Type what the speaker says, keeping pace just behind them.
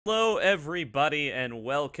Hello, everybody, and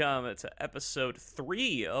welcome to episode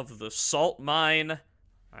 3 of The Salt Mine.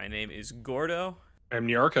 My name is Gordo, I'm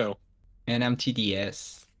Nyarko. And I'm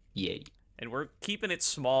TDS. Yay. and we're keeping it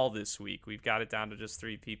small this week. We've got it down to just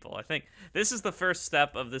 3 people. I think this is the first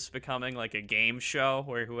step of this becoming like a game show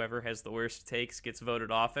where whoever has the worst takes gets voted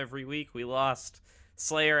off every week. We lost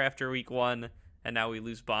Slayer after week 1, and now we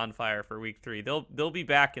lose Bonfire for week 3. They'll be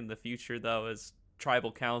back in the future, though, as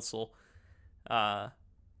Tribal Council.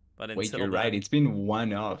 But Wait, until you're right. then, It's been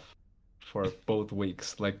one off for both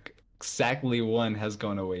weeks. Like exactly one has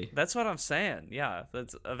gone away. that's what I'm saying. Yeah,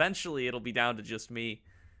 that's eventually it'll be down to just me.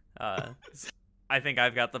 Uh, I think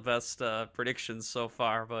I've got the best predictions so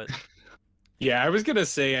far, but Yeah, I was gonna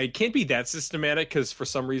say I can't be that systematic because for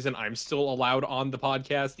some reason I'm still allowed on the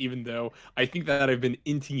podcast, even though I think that I've been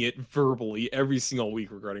inting it verbally every single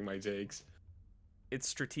week regarding my takes. it's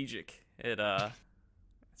strategic.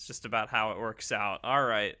 It's just about how it works out. All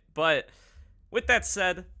right, but with that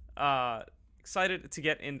said, excited to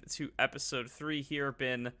get into episode 3 here.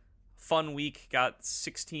 Been fun week. Got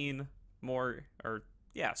 16 more, or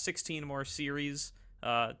yeah, 16 more series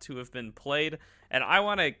to have been played, and I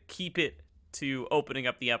want to keep it to opening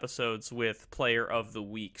up the episodes with player of the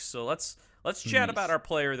week. So let's chat about Nice. our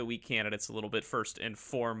player of the week candidates a little bit first and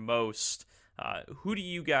foremost. Who do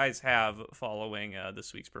you guys have following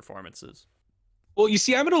this week's performances? Well, you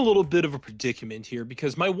see, I'm in a little bit of a predicament here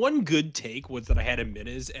because my one good take was that I had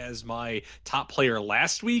Jimenez as my top player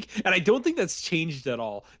last week, and I don't think that's changed at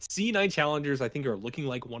all. C9 Challengers, I think, are looking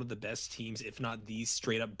like one of the best teams, if not the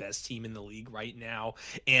straight up best team in the league right now,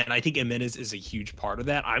 and I think Jimenez is a huge part of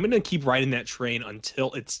that. I'm going to keep riding that train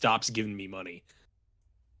until it stops giving me money.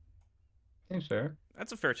 Seems fair.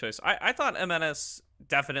 That's a fair choice. I thought MNS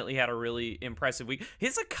definitely had a really impressive week.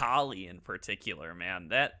 His Akali in particular, man,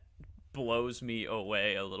 that blows me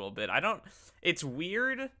away a little bit. It's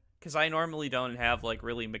weird because I normally don't have like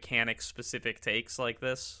really mechanic specific takes like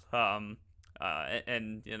this. And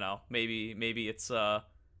you know, maybe it's a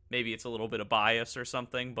little bit of bias or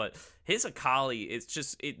something, but his Akali, it's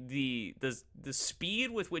just the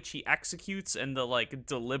speed with which he executes and the like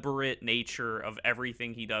deliberate nature of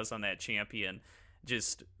everything he does on that champion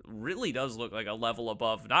just really does look like a level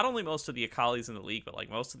above not only most of the Akalis in the league, but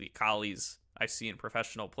like most of the Akalis I see in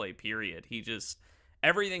professional play, period.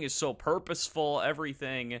 Everything is so purposeful,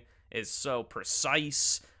 everything is so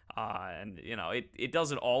precise. And, you know, it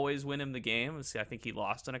doesn't always win him the game. See, I think he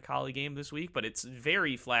lost an Akali game this week, but it's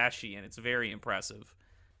very flashy and it's very impressive.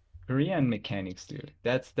 Korean mechanics, dude.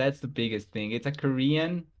 That's the biggest thing. It's a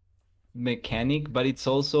Korean mechanic, but it's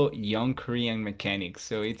also young Korean mechanics.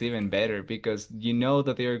 So it's even better because you know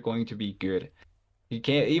that they're going to be good. He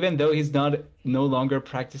can't, even though he's not no longer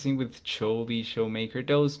practicing with Chovy, Showmaker,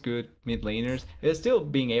 those good mid laners, he's still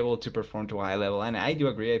being able to perform to a high level. And I do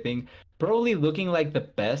agree. I think probably looking like the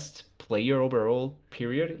best player overall,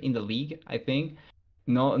 period, in the league. I think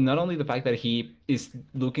not only the fact that he is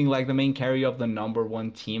looking like the main carry of the number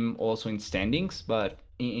one team, also in standings, but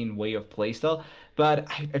in way of playstyle. But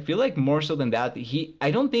I feel like more so than that, I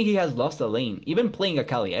don't think he has lost a lane. Even playing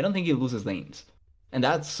Akali, I don't think he loses lanes. And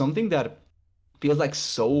that's something that feels like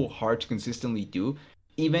so hard to consistently do.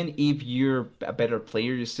 Even if you're a better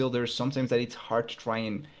player, there's sometimes that it's hard to try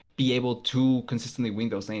and be able to consistently win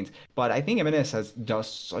those lanes. But I think MNS has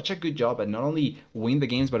does such a good job at not only win the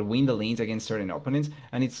games but win the lanes against certain opponents,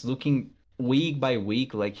 and it's looking week by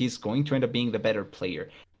week like he's going to end up being the better player.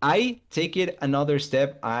 I take it another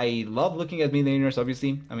step. I love looking at mid laners,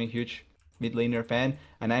 obviously. I'm a huge mid laner fan,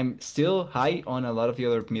 and I'm still high on a lot of the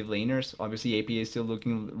other mid laners. Obviously, APA is still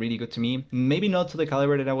looking really good to me. Maybe not to the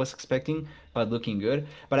caliber that I was expecting, but looking good.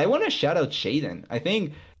 But I want to shout out Sheiden. I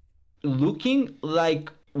think looking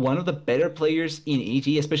like one of the better players in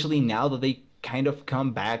AG, especially now that they kind of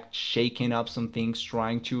come back, shaking up some things,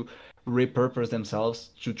 trying to repurpose themselves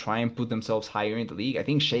to try and put themselves higher in the league. I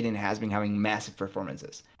think Sheiden has been having massive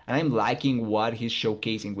performances, and I'm liking what he's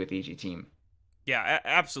showcasing with AG team. Yeah,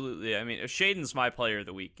 absolutely. I mean, Shaiden's my player of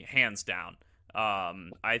the week, hands down.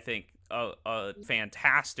 I think a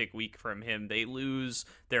fantastic week from him. They lose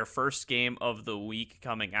their first game of the week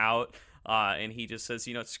coming out, and he just says,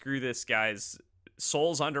 you know, screw this, guys.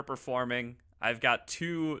 Soul's underperforming. I've got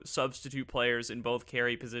 2 substitute players in both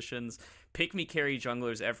carry positions. Pick me carry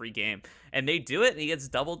junglers every game. And they do it, and he gets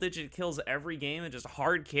double-digit kills every game and just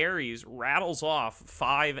hard carries, rattles off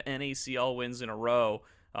 5 NACL wins in a row.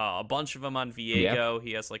 a bunch of them on Yeah. Viego.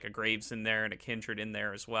 He has like a Graves in there and a Kindred in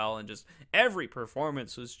there as well, and just every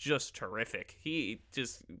performance was just terrific. He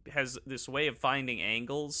just has this way of finding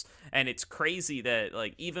angles, and it's crazy that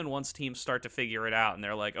like even once teams start to figure it out and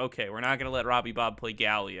they're like, okay, we're not gonna let Robbie Bob play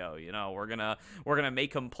Galio, you know, we're gonna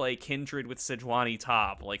make him play Kindred with Sejuani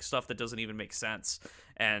top, like stuff that doesn't even make sense,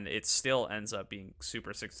 and it still ends up being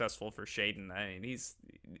super successful for Sheiden. I mean,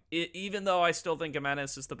 even though I still think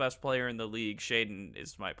Jimenez is the best player in the league, Sheiden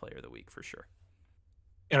is my player of the week for sure.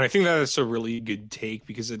 And I think that is a really good take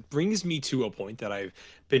because it brings me to a point that I've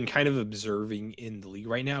been kind of observing in the league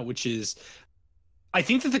right now, which is I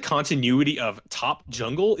think that the continuity of top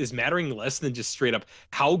jungle is mattering less than just straight up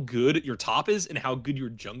how good your top is and how good your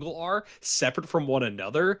jungle are separate from one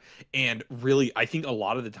another. And really, I think a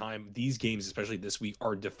lot of the time, these games, especially this week,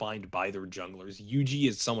 are defined by their junglers. UG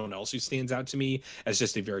is someone else who stands out to me as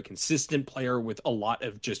just a very consistent player with a lot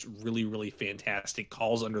of just really, really fantastic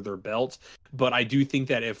calls under their belt. But I do think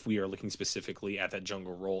that if we are looking specifically at that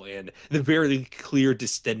jungle role and the very clear,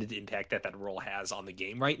 distended impact that that role has on the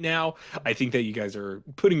game right now, I think that you guys are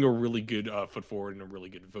putting a really good foot forward and a really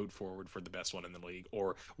good vote forward for the best one in the league,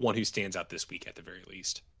 or one who stands out this week at the very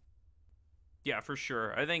least. Yeah, for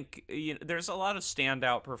sure. I think there's a lot of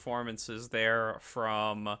standout performances there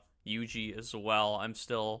from Yuji as well. I'm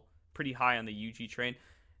still pretty high on the Yuji train.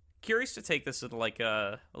 Curious to take this in like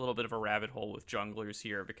a little bit of a rabbit hole with junglers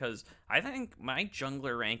here, because I think my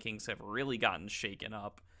jungler rankings have really gotten shaken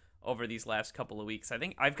up over these last couple of weeks. I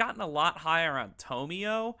think I've gotten a lot higher on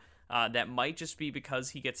Tomio. That might just be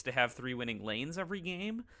because he gets to have 3 winning lanes every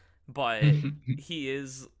game, but he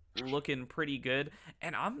is looking pretty good.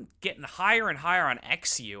 And I'm getting higher and higher on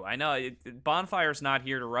XU. I know Bonfire's not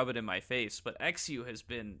here to rub it in my face, but XU has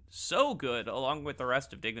been so good along with the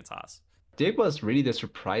rest of Dignitas. Dig was really the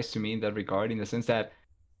surprise to me in that regard, in the sense that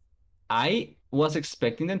I was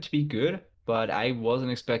expecting them to be good, but I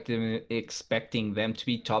wasn't expecting them to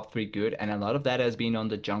be top 3 good, and a lot of that has been on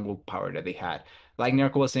the jungle power that they had. Like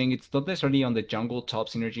Nyarko was saying, it's not necessarily on the jungle top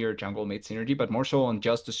synergy or jungle mid synergy, but more so on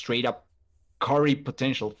just the straight up carry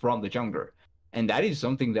potential from the jungler. And that is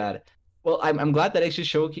something that, well, I'm glad that actually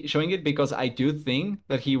showing it, because I do think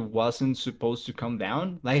that he wasn't supposed to come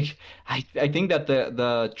down. Like I think that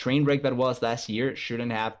the train wreck that was last year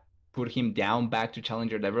shouldn't have put him down back to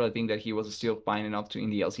challenger level. I think that he was still fine enough to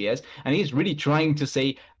in the LCS, and he's really trying to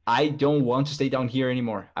say, I don't want to stay down here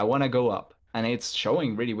anymore. I want to go up, and it's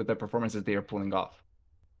showing really with the performances they are pulling off.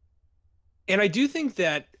 And I do think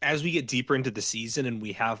that as we get deeper into the season and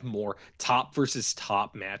we have more top versus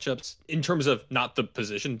top matchups, in terms of not the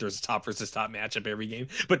position, there's a top versus top matchup every game,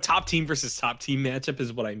 but top team versus top team matchup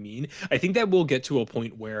is what I mean. I think that we'll get to a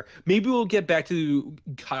point where maybe we'll get back to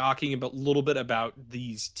talking about a little bit about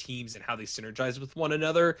these teams and how they synergize with one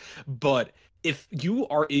another. But if you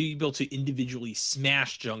are able to individually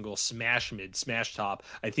smash jungle, smash mid, smash top,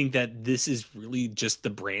 I think that this is really just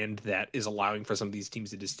the brand that is allowing for some of these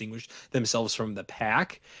teams to distinguish themselves from the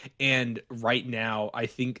pack. And right now, I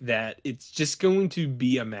think that it's just going to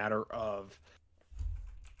be a matter of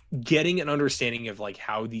getting an understanding of like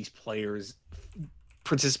how these players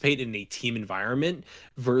participate in a team environment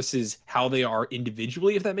versus how they are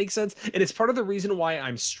individually, if that makes sense. And it's part of the reason why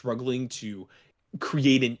I'm struggling to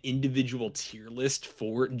create an individual tier list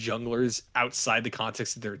for junglers outside the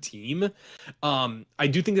context of their team. I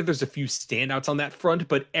do think that there's a few standouts on that front,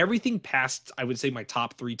 but everything past, I would say, my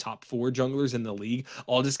top 3, top 4 junglers in the league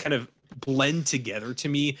all just kind of blend together to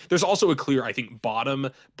me. There's also a clear, I think, bottom,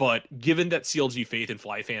 but given that CLG Faith and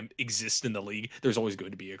FlyFam exist in the league, there's always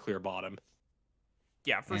going to be a clear bottom.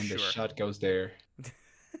 Yeah, for and sure. The shot goes there.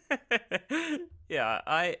 Yeah,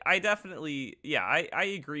 I definitely, yeah, I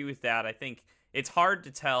agree with that. I think it's hard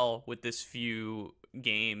to tell with this few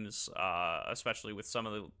games, especially with some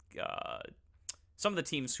of the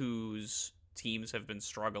teams whose teams have been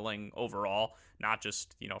struggling overall, not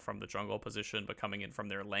just from the jungle position, but coming in from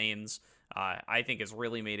their lanes. I think has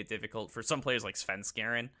really made it difficult for some players like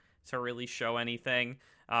Svenskeren to really show anything.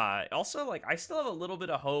 Also, like I still have a little bit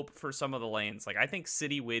of hope for some of the lanes. Like I think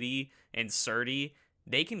City Witty and Surdy,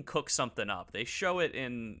 they can cook something up. They show it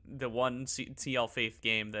in the one TL Faith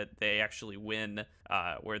game that they actually win,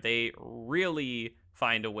 where they really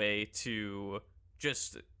find a way to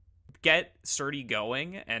just get Surdy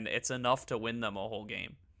going, and it's enough to win them a whole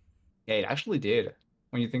game. Yeah, it actually did.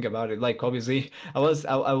 When you think about it, like obviously,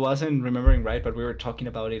 I wasn't remembering right, but we were talking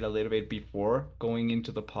about it a little bit before going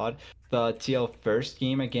into the pod. The TL first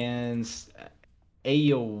game against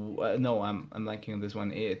AO. No, I'm liking this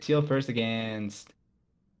one. TL first against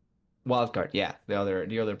Wildcard, yeah, the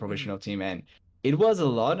other provisional team, and it was a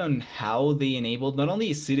lot on how they enabled not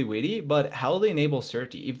only City Witty, but how they enable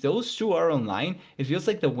Certi. If those two are online, it feels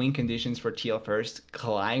like the win conditions for TL First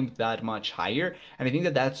climbed that much higher. And I think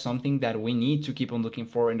that that's something that we need to keep on looking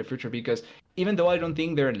for in the future because even though I don't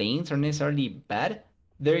think their lanes are necessarily bad,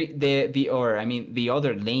 the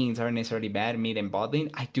other lanes aren't necessarily bad, mid and bot lane.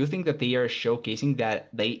 I do think that they are showcasing that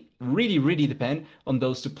they really, really depend on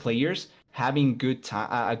those two players having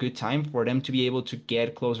a good time for them to be able to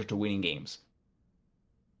get closer to winning games.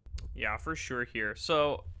 Yeah, for sure here.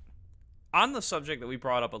 So, on the subject that we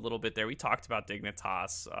brought up a little bit there, we talked about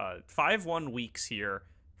Dignitas. 5-1 weeks here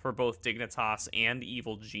for both Dignitas and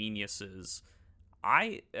Evil Geniuses.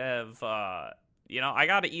 I have, I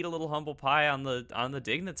got to eat a little humble pie on the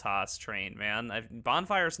Dignitas train, man.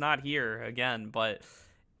 Bonfire's not here again, but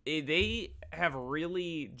they have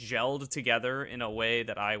really gelled together in a way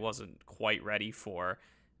that I wasn't quite ready for.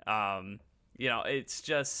 It's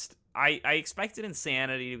just I expected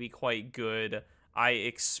Insanity to be quite good. I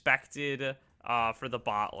expected for the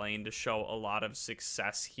bot lane to show a lot of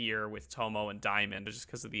success here with Tomo and Diamond just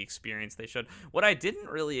because of the experience they showed. What I didn't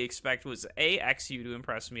really expect was A, XU to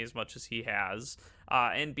impress me as much as he has,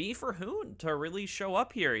 and B, for Hoon to really show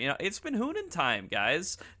up here. It's been Hoonin time,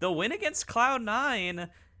 guys. The win against Cloud9,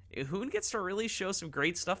 Hoon gets to really show some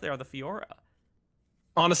great stuff there on the Fiora.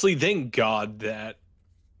 Honestly, thank God that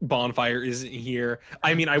Bonfire isn't here.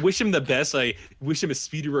 I mean, I wish him the best. I wish him a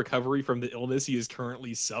speedy recovery from the illness he is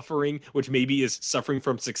currently suffering, which maybe is suffering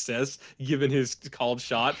from success given his called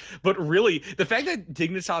shot. But really, the fact that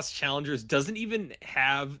Dignitas Challengers doesn't even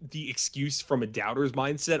have the excuse from a doubter's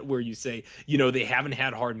mindset where you say, they haven't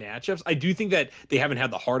had hard matchups. I do think that they haven't had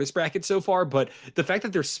the hardest bracket so far, but the fact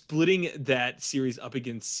that they're splitting that series up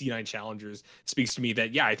against C9 Challengers speaks to me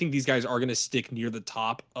that, yeah, I think these guys are going to stick near the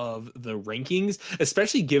top of the rankings,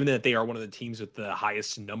 especially given that they are one of the teams with the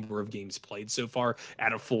highest number of games played so far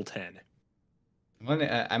at a full 10. Well,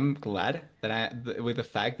 I'm glad that with the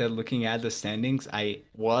fact that looking at the standings, I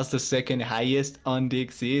was the second highest on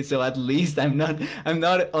DXC. So at least I'm not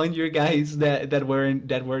on your guys that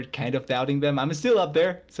were kind of doubting them. I'm still up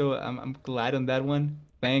there, so I'm glad on that one.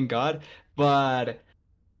 Thank God. But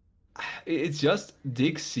it's just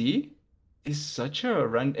DXC is such a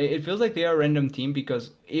run. It feels like they are a random team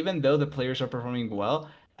because even though the players are performing well,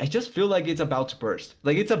 I just feel like it's about to burst.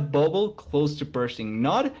 Like it's a bubble close to bursting.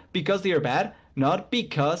 Not because they are bad, not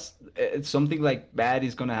because something like bad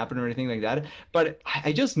is gonna happen or anything like that. But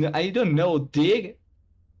I don't know. The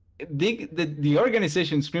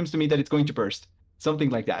organization screams to me that it's going to burst. Something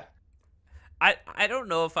like that. I don't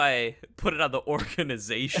know if I put it on the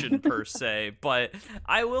organization per se, but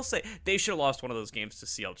I will say they should have lost one of those games to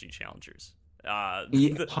CLG Challengers.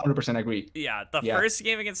 100% agree. Yeah, the first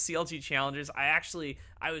game against CLG Challengers, I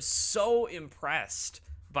was so impressed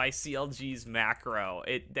by CLG's macro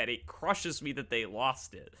that it crushes me that they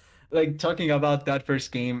lost it. Like talking about that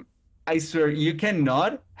first game, I swear you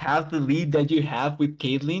cannot have the lead that you have with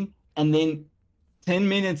Caitlyn and then 10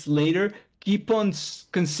 minutes later keep on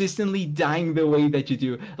consistently dying the way that you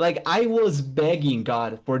do. Like I was begging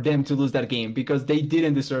God for them to lose that game because they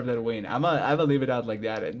didn't deserve that win. I'm gonna leave it out like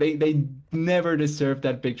that. They never deserved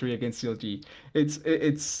that victory against CLG.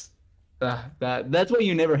 That's why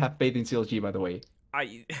you never have faith in CLG, by the way.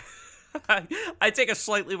 I take a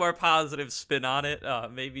slightly more positive spin on it,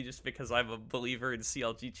 maybe just because I'm a believer in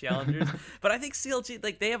CLG Challengers. But I think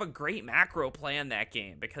CLG, they have a great macro plan that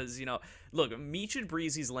game because, look, Meech and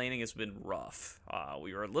Breezy's laning has been rough.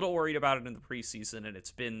 We were a little worried about it in the preseason, and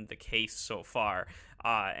it's been the case so far.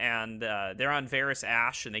 And they're on Varus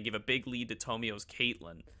Ashe, and they give a big lead to Tomio's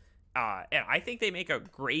Caitlyn. And I think they make a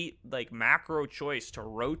great, macro choice to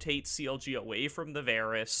rotate CLG away from the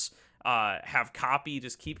Varus, have Copy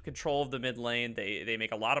just keep control of the mid lane. They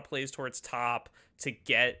make a lot of plays towards top to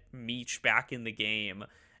get Meech back in the game.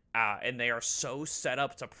 And they are so set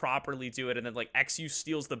up to properly do it. And then XU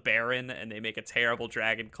steals the Baron and they make a terrible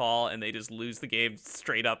Dragon Call and they just lose the game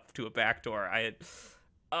straight up to a backdoor.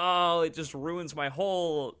 It just ruins my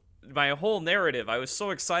whole narrative. I was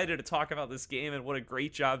so excited to talk about this game and what a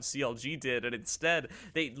great job CLG did, and instead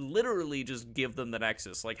they literally just give them the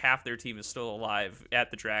Nexus. Half their team is still alive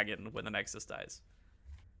at the Dragon when the Nexus dies.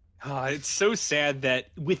 It's so sad that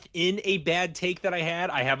within a bad take that I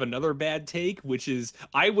had, I have another bad take, which is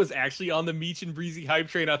I was actually on the Meech and Breezy hype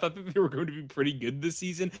train. I thought that they were going to be pretty good this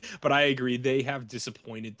season, but I agree. They have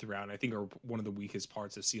disappointed throughout. I think are one of the weakest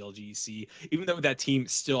parts of CLGC, even though that team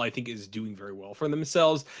still, I think, is doing very well for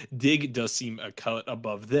themselves. Dig does seem a cut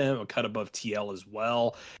above them, a cut above TL as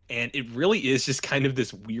well. And it really is just kind of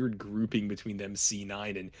this weird grouping between them,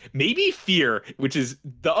 C9 and maybe Fear, which is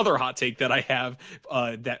the other hot take that I have,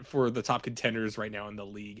 that for the top contenders right now in the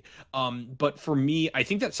league. But for me, I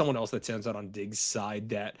think that's someone else that stands out on Diggs' side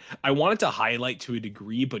that I wanted to highlight to a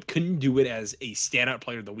degree, but couldn't do it as a standout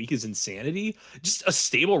player of the week is Insanity. Just a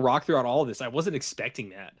stable rock throughout all of this. I wasn't expecting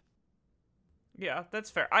that. Yeah, that's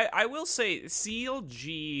fair. I will say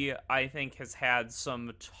CLG, I think, has had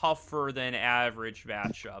some tougher than average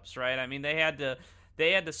matchups, right? I mean, they had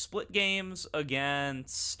to split games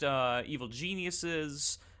against Evil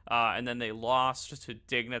Geniuses, and then they lost to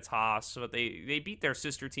Dignitas, but they beat their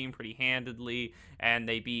sister team pretty handedly, and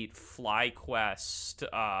they beat FlyQuest.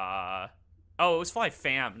 Oh, it was Fly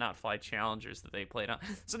Fam, not Fly Challengers that they played on.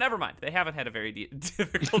 So never mind. They haven't had a very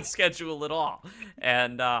difficult schedule at all.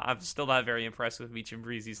 And I'm still not very impressed with Meech and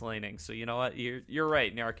Breezy's laning. So you know what? You're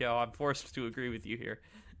right, Nyarko. I'm forced to agree with you here.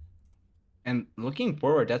 And looking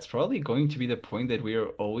forward, that's probably going to be the point that we are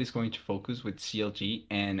always going to focus with CLG,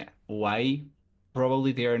 and why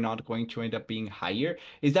probably they are not going to end up being higher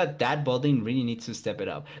is that bot lane really needs to step it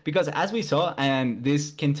up. Because as we saw, and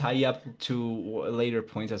this can tie up to later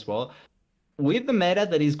points as well, with the meta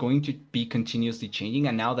that is going to be continuously changing,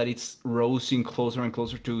 and now that it's rising closer and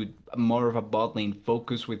closer to more of a bot lane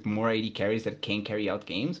focus with more AD carries that can carry out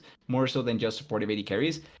games, more so than just supportive AD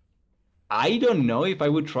carries, I don't know if I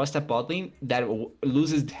would trust a bot lane that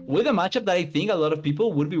loses with a matchup that I think a lot of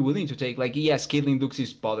people would be willing to take. Like, yes, Caitlyn Dux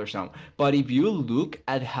is bothersome, but if you look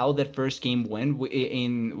at how that first game went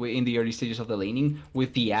in the early stages of the laning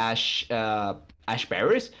with the Ashe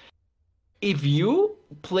Barriers, if you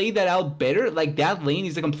play that out better, like that lane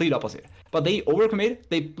is the complete opposite. But they overcommit,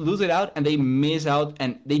 they lose it out, and they miss out,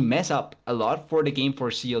 and they mess up a lot for the game for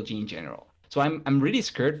CLG in general. So I'm really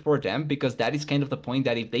scared for them, because that is kind of the point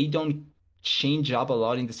that if they don't change up a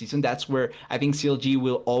lot in the season, that's where I think CLG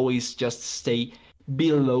will always just stay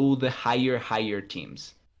below the higher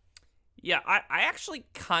teams. Yeah, I actually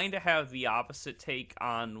kind of have the opposite take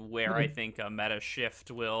on where I think a meta shift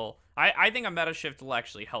will. I think a meta shift will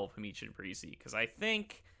actually help Meech and Breezy, because I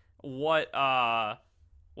think what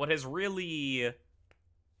has really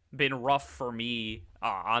been rough for me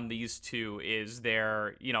on these two is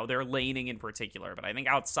their laning in particular. But I think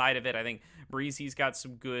outside of it, I think Breezy's got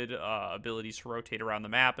some good abilities to rotate around the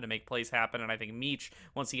map and to make plays happen. And I think Meech,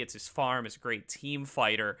 once he gets his farm, is a great team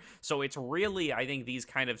fighter. So it's really, I think, these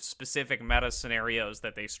kind of specific meta scenarios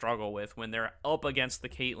that they struggle with. When they're up against the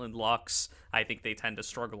Caitlyn Lux, I think they tend to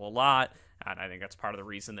struggle a lot. And I think that's part of the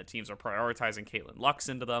reason that teams are prioritizing Caitlyn Lux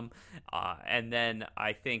into them. And then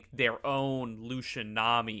I think their own Lucian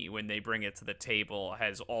Nami, when they bring it to the table,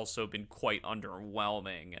 has also been quite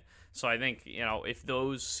underwhelming. So I think, if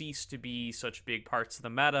those cease to be such big parts of the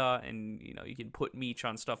meta, and, you can put Meech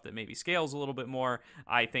on stuff that maybe scales a little bit more,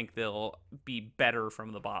 I think they'll be better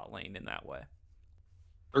from the bot lane in that way.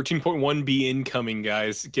 13.1B incoming,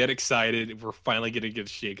 guys. Get excited. We're finally going to get a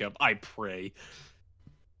shakeup. I pray.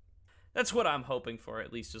 That's what I'm hoping for,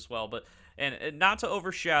 at least, as well. But and not to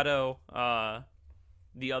overshadow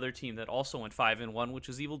the other team that also went 5-1, which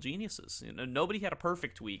is Evil Geniuses. Nobody had a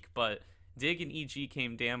perfect week, but Dig and EG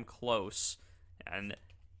came damn close, and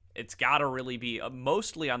it's got to really be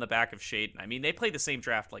mostly on the back of Sheiden. I mean, they played the same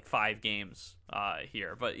draft like 5 games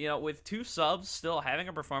here, but with 2 subs still having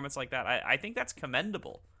a performance like that, I think that's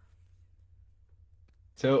commendable.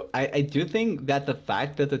 So I do think that the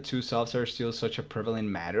fact that the 2 subs are still such a prevalent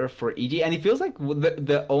matter for EG, and it feels like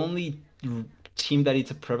the only team that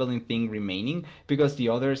it's a prevalent thing remaining, because the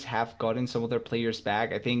others have gotten some of their players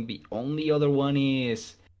back. I think the only other one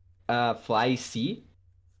is Fly C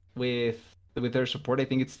with their support. I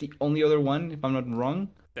think it's the only other one, if I'm not wrong.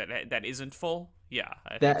 That isn't full? Yeah.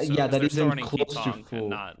 I that think so, yeah, that isn't starting close to Keaton full. and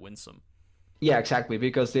not Winsome. Yeah, exactly,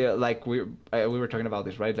 because they we were talking about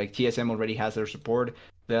this, right? Like TSM already has their support.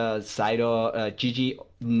 The Saito GG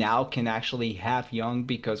now can actually have Young,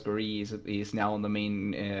 because Gori is now on the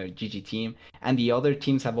main GG team, and the other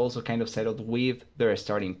teams have also kind of settled with their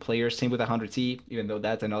starting players. Same with 100C, even though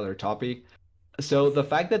that's another topic. So the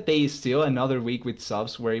fact that they still another week with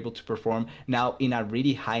subs were able to perform now in a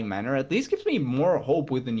really high manner at least gives me more hope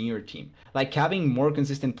with the newer team. Like having more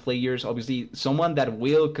consistent players, obviously someone that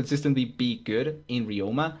will consistently be good in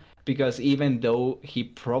Ryoma, because even though he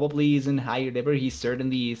probably isn't higher ever, he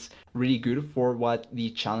certainly is really good for what the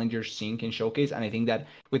challenger scene can showcase. And I think that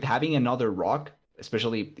with having another rock,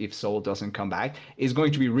 especially if Soul doesn't come back, is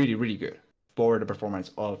going to be really, really good for the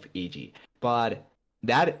performance of EG. But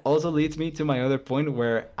that also leads me to my other point,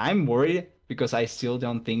 where I'm worried because I still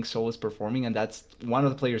don't think Soul is performing, and that's one of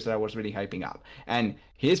the players that I was really hyping up. And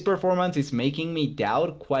his performance is making me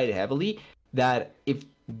doubt quite heavily that if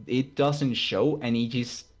it doesn't show and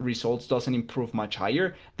EG's results doesn't improve much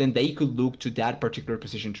higher, then they could look to that particular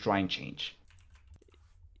position to try and change.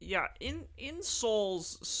 Yeah, in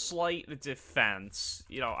Seoul's slight defense,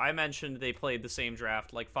 I mentioned they played the same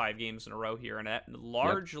draft like 5 games in a row here, and it Yep.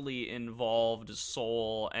 largely involved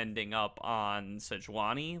Seoul ending up on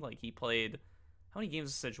Sejuani. Like he played, how many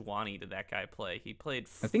games of Sejuani did that guy play? He played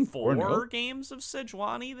I think 4 four no. games of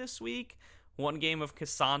Sejuani this week. 1 game of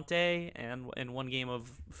Casante and 1 game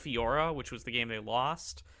of Fiora, which was the game they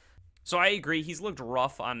lost. So I agree, he's looked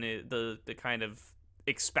rough on the kind of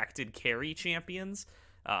expected carry champions.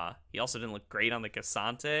 He also didn't look great on the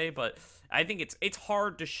Cassante, but I think it's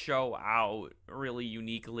hard to show out really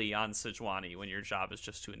uniquely on Sejuani when your job is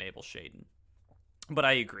just to enable Sheiden. But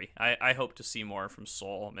I agree. I hope to see more from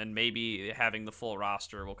Seoul, and maybe having the full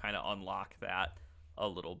roster will kind of unlock that a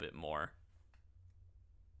little bit more.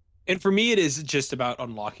 And for me, it is just about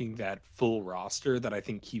unlocking that full roster that I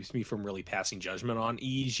think keeps me from really passing judgment on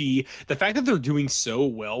EG. The fact that they're doing so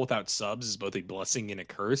well without subs is both a blessing and a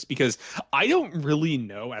curse, because I don't really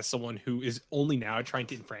know, as someone who is only now trying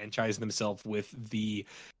to enfranchise themselves with the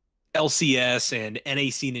LCS and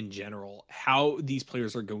NA scene in general, how these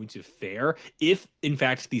players are going to fare if, in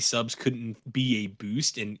fact, these subs couldn't be a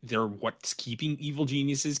boost and they're what's keeping Evil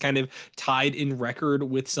Geniuses kind of tied in record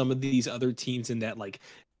with some of these other teams in that like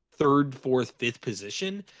third, fourth, fifth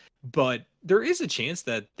position. But there is a chance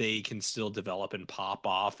that they can still develop and pop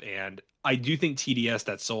off. And I do think TDS,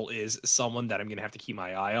 that Soul, is someone that I'm going to have to keep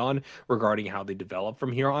my eye on regarding how they develop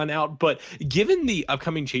from here on out. But given the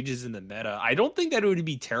upcoming changes in the meta, I don't think that it would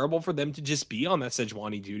be terrible for them to just be on that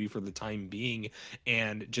Sejuani duty for the time being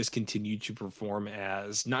and just continue to perform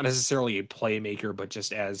as not necessarily a playmaker, but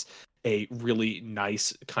just as a really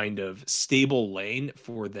nice kind of stable lane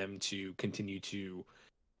for them to continue to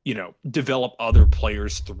develop other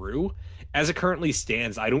players through. As it currently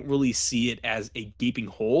stands, I don't really see it as a gaping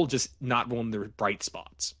hole, just not one of their bright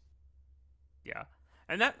spots. Yeah.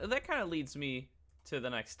 And that kind of leads me to the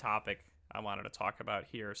next topic I wanted to talk about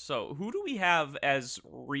here. So, who do we have as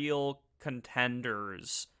real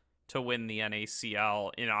contenders to win the NACL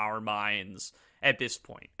in our minds at this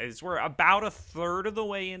point? As we're about a third of the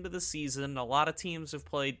way into the season, a lot of teams have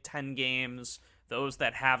played 10 games. Those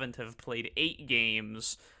that haven't have played 8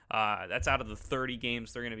 games. That's out of the 30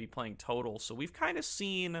 games they're going to be playing total. So we've kind of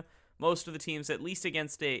seen most of the teams, at least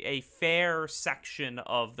against a fair section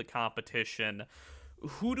of the competition.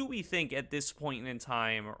 Who do we think at this point in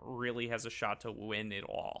time really has a shot to win it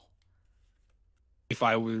all? If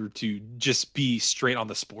I were to just be straight on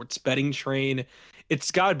the sports betting train, it's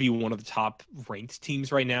got to be one of the top ranked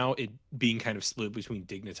teams right now, it being kind of split between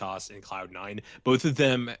Dignitas and Cloud9. Both of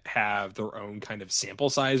them have their own kind of sample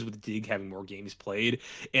size, with Dig having more games played.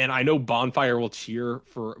 And I know Bonfire will cheer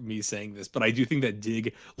for me saying this, but I do think that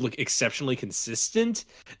Dig look exceptionally consistent.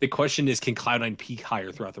 The question is, can Cloud9 peak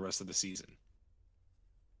higher throughout the rest of the season?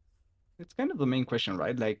 It's kind of the main question,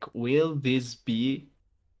 right? Like, will this be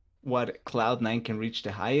what Cloud9 can reach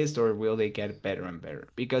the highest, or will they get better and better?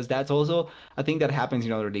 Because that's also a thing that happens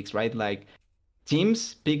in other leagues, right? Like,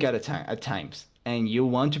 teams peak at a time at times, and you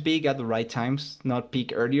want to peak at the right times, not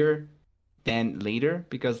peak earlier than later,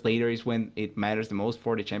 because later is when it matters the most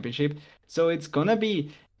for the championship. So it's gonna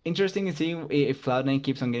be interesting to see if Cloud9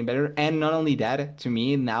 keeps on getting better. And not only that, to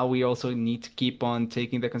me, now we also need to keep on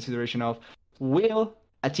taking the consideration of, will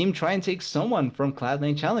a team try and take someone from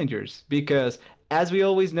Cloud9 challengers? Because as we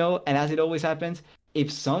always know, and as it always happens,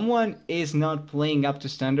 if someone is not playing up to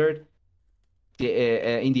standard,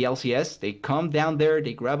 in the LCS, they come down there,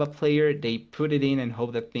 they grab a player, they put it in and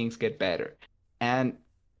hope that things get better. And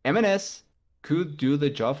MNS could do the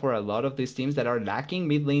job for a lot of these teams that are lacking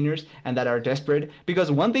mid laners and that are desperate.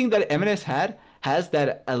 Because one thing that MNS has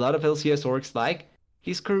that a lot of LCS orgs like,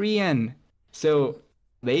 he's Korean. So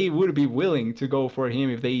they would be willing to go for him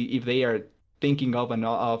if they are thinking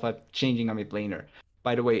of changing a mid laner.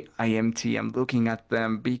 By the way, IMT, I'm looking at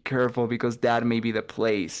them. Be careful, because that may be the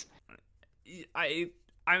place. I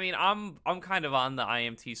mean, I'm kind of on the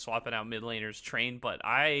IMT swapping out mid laners train, but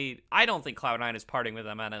I don't think Cloud9 is parting with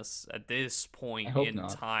MNS at this I point hope in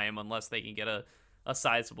not. time unless they can get a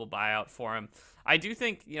sizable buyout for him. I do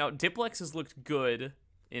think, Diplex has looked good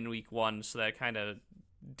in week 1, so that kind of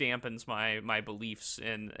dampens my beliefs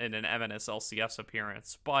in an MNS LCS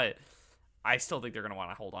appearance, but I still think they're going to want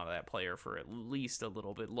to hold on to that player for at least a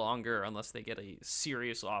little bit longer unless they get a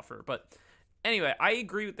serious offer. But anyway, I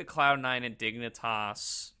agree with the Cloud9 and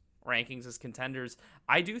Dignitas rankings as contenders.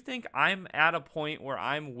 I do think I'm at a point where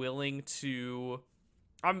I'm willing to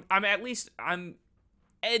I'm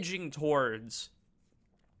edging towards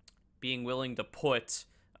being willing to put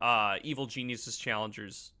Evil Geniuses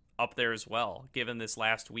challengers up there as well, given this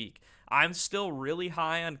last week. I'm still really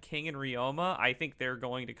high on King and Ryoma. I think they're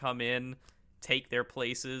going to come in take their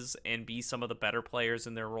places and be some of the better players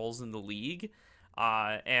in their roles in the league.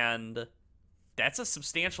 And that's a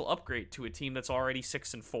substantial upgrade to a team that's already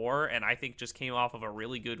 6-4, and I think just came off of a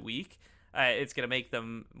really good week. It's going to make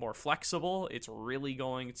them more flexible. It's really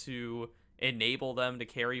going to enable them to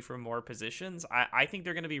carry from more positions. I think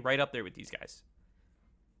they're going to be right up there with these guys.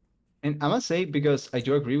 And I must say, because I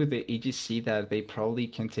do agree with the AGC that they probably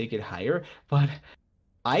can take it higher, but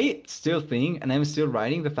I still think, and I'm still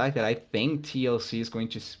writing the fact that I think TLC is going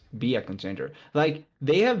to be a contender. Like,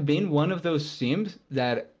 they have been one of those teams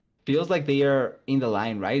that feels like they are in the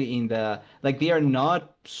line, right? Like, they are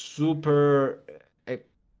not super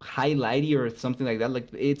highlighty or something like that. Like,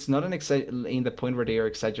 it's not in the point where they are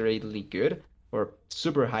exaggeratedly good or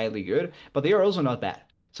super highly good, but they are also not bad.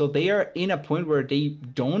 So they are in a point where they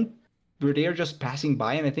are just passing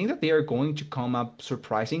by, and I think that they are going to come up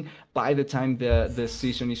surprising by the time the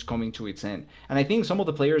season is coming to its end. And I think some of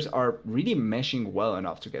the players are really meshing well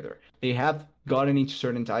enough together. They have gotten into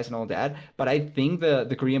certain ties and all that, but I think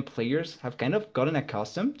the Korean players have kind of gotten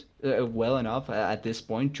accustomed well enough at this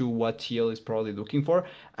point to what TL is probably looking for.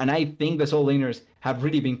 And I think the Soul Laners have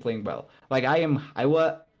really been playing well. Like, I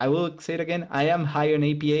will say it again, I am high on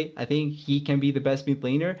APA. I think he can be the best mid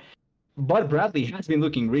laner. But Bradley has been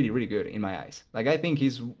looking really, really good in my eyes. Like, I think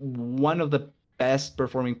he's one of the best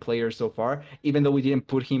performing players so far, even though we didn't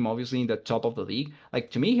put him obviously in the top of the league.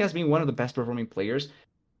 Like, to me, he has been one of the best performing players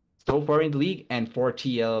so far in the league, and for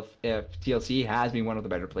TLC has been one of the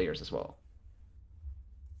better players as well.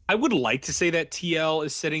 I would like to say that TL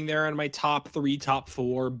is sitting there in my top 3, top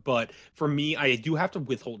 4, but for me, I do have to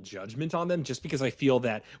withhold judgment on them just because I feel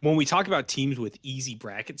that when we talk about teams with easy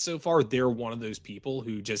brackets so far, they're one of those people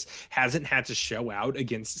who just hasn't had to show out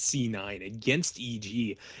against C9, against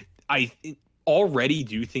EG. I already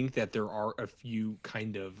do think that there are a few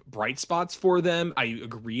kind of bright spots for them. I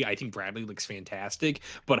agree. I think Bradley looks fantastic,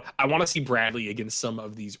 but I want to see Bradley against some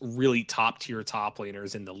of these really top tier top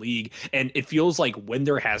laners in the league. And it feels like when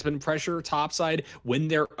there has been pressure topside, when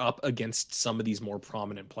they're up against some of these more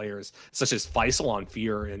prominent players, such as Faisal on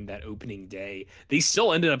Fear in that opening day, they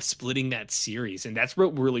still ended up splitting that series. And that's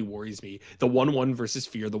what really worries me. The 1-1 versus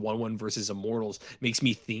Fear, the 1-1 versus Immortals makes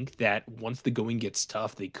me think that once the going gets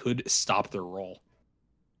tough, they could stop their role.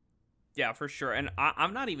 Yeah, for sure. And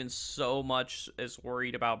I'm not even so much as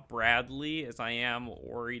worried about Bradley as I am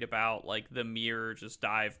worried about like the mirror just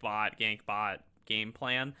dive bot, gank bot game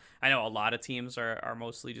plan. I know a lot of teams are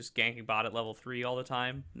mostly just ganking bot at level 3 all the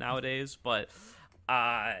time nowadays, but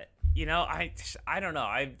you know, I don't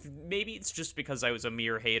know. Maybe it's just because I was a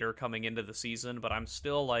Mir hater coming into the season, but I'm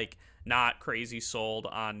still like not crazy sold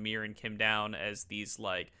on Mir and Kim Down as these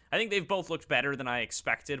like. I think they've both looked better than I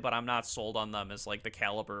expected, but I'm not sold on them as like the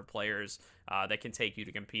caliber of players that can take you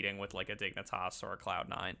to competing with like a Dignitas or a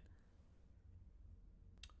Cloud9.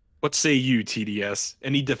 What say you, TDS?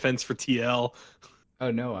 Any defense for TL?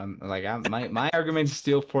 Oh no, my argument is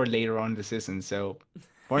still for later on in the season. So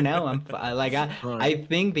for now, I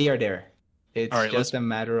think they are there. It's right, just a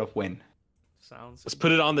matter of when. Let's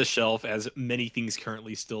put it on the shelf as many things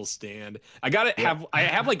currently still stand. I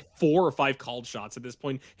have like 4 or 5 called shots at this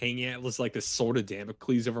point hanging out as like this sort of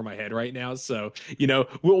Damocles over my head right now. So, you know,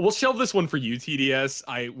 we'll shelve this one for you, TDS.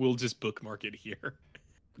 I will just bookmark it here.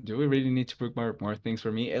 Do we really need to bookmark more things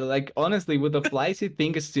for me? Like, honestly, with the Flycy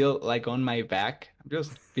thing is still like on my back. I'm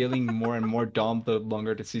just feeling more and more dumb the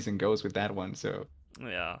longer the season goes with that one. So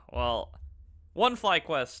yeah, well, one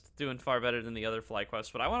FlyQuest doing far better than the other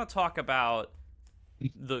FlyQuest, but I want to talk about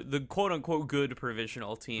the quote unquote good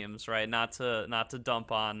provisional teams, right? Not to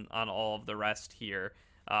dump on all of the rest here,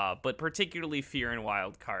 but particularly Fear and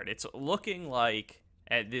Wildcard. It's looking like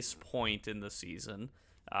at this point in the season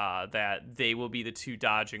that they will be the 2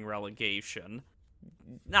 dodging relegation.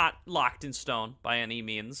 Not locked in stone by any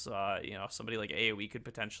means. You know, somebody like AoE could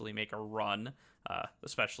potentially make a run,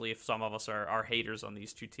 especially if some of us are haters on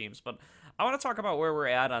these 2 teams. But I want to talk about where we're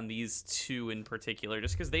at on these 2 in particular,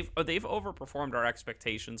 just because they've overperformed our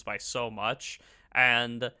expectations by so much,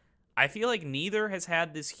 and I feel like neither has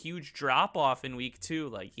had this huge drop off in week 2.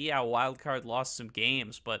 Like, yeah, Wildcard lost some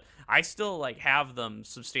games, but I still like have them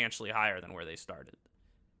substantially higher than where they started.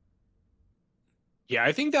 Yeah,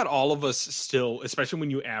 I think that all of us still, especially when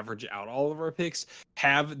you average out all of our picks,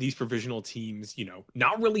 have these provisional teams, you know,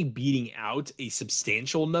 not really beating out a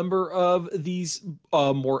substantial number of these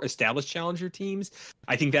more established challenger teams.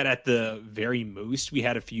 I think that at the very most, we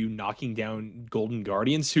had a few knocking down Golden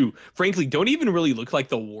Guardians who, frankly, don't even really look like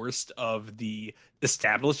the worst of the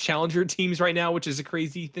established challenger teams right now, which is a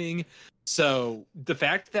crazy thing. So the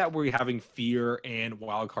fact that we're having Fear and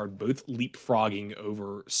Wildcard both leapfrogging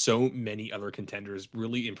over so many other contenders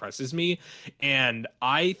really impresses me. And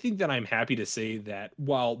I think that I'm happy to say that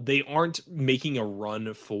while they aren't making a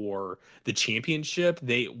run for the championship,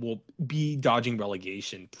 they will be dodging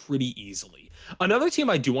relegation pretty easily. Another team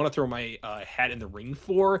I do want to throw my hat in the ring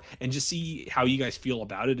for and just see how you guys feel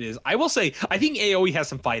about it is I will say, I think AoE has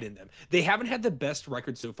some fight in them. They haven't had the best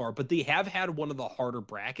record so far, but they have had one of the harder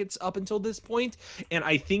brackets up until this point. And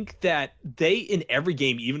I think that they, in every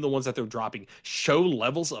game, even the ones that they're dropping, show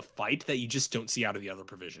levels of fight that you just don't see out of the other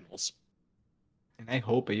provisionals. And I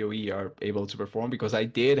hope AoE are able to perform because I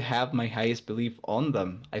did have my highest belief on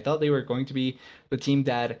them. I thought they were going to be the team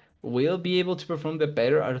that will be able to perform the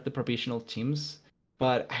better out of the provisional teams.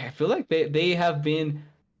 But I feel like they have been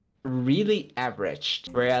really averaged.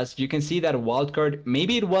 Whereas you can see that wildcard,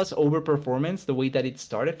 maybe it was overperformance the way that it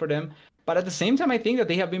started for them. But at the same time, I think that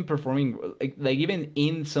they have been performing like even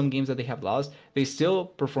in some games that they have lost, they still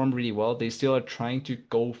perform really well. They still are trying to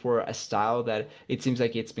go for a style that it seems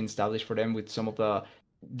like it's been established for them with some of the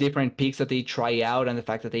different picks that they try out and the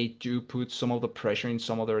fact that they do put some of the pressure in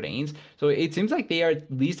some of their lanes. So it seems like they are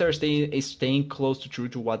at least are staying close to true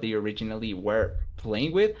to what they originally were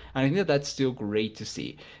playing with. And I think that that's still great to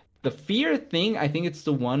see. The fear thing, I think it's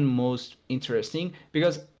the one most interesting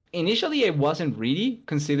because initially I wasn't really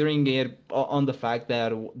considering it on the fact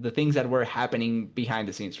that the things that were happening behind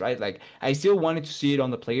the scenes, right? Like I still wanted to see it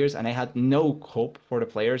on the players and I had no hope for the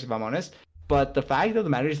players, if I'm honest. But the fact of the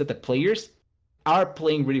matter is that the players are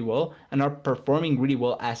playing really well and are performing really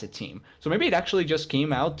well as a team. So maybe it actually just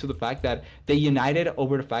came out to the fact that they united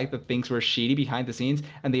over the fact that things were shady behind the scenes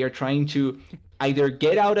and they are trying to either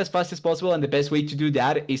get out as fast as possible, and the best way to do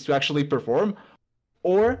that is to actually perform,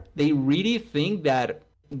 or they really think that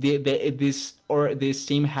this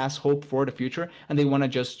team has hope for the future and they want to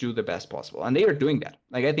just do the best possible, and they are doing that.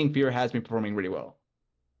 Like I think Fear has been performing really well.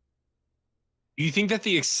 Do you think that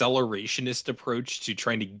the accelerationist approach to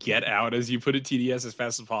trying to get out, as you put it, TDS as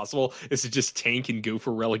fast as possible, is to just tank and go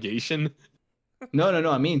for relegation? No.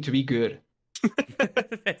 I mean to be good.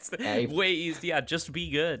 That's way easy. Yeah, just be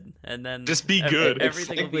good, and then just be good.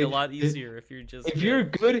 Everything will be a lot easier if you're just. If you're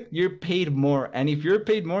good, you're paid more, and if you're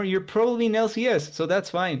paid more, you're probably in LCS, so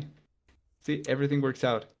that's fine. See, everything works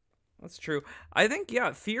out. That's true. I think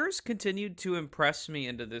Fears continued to impress me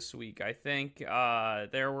into this week. I think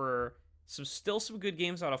there were still some good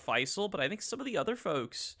games out of Faisal, but I think some of the other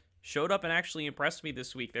folks showed up and actually impressed me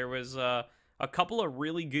this week. There was a couple of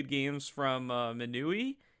really good games from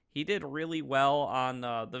Minui. He did really well on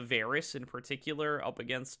the Varus in particular up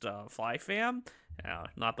against FlyFam.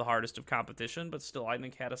 Not the hardest of competition, but still I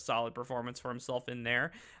think had a solid performance for himself in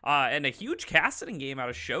there. And a huge Cassidon game out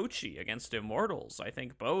of Shochi against Immortals. I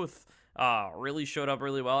think both really showed up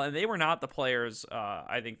really well. And they were not the players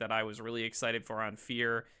I think that I was really excited for on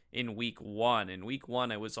Fear in week one. In week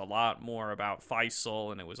one, it was a lot more about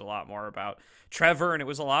Faisal, and it was a lot more about Trevor, and it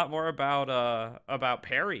was a lot more about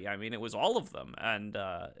Perry. I mean, it was all of them, and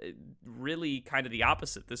really kind of the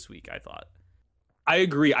opposite this week, I thought. I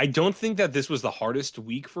agree. I don't think that this was the hardest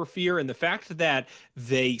week for Fear, and the fact that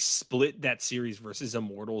they split that series versus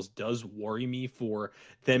Immortals does worry me for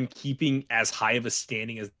them keeping as high of a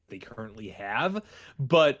standing as they currently have.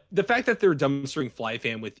 But the fact that they're dumpstering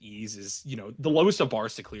FlyFam with ease is, the lowest of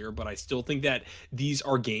bars to clear, but I still think that these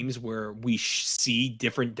are games where we see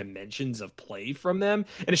different dimensions of play from them,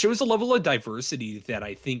 and it shows a level of diversity that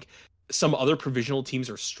I think some other provisional teams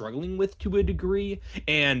are struggling with to a degree.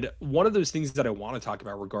 And one of those things that I want to talk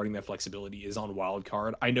about regarding that flexibility is on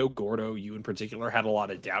wildcard. I know Gordo, you in particular, had a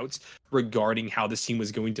lot of doubts regarding how this team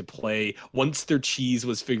was going to play once their cheese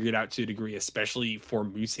was figured out to a degree, especially for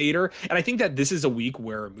Moose Hater. And I think that this is a week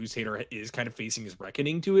where Moose Hater is kind of facing his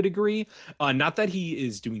reckoning to a degree. Not that he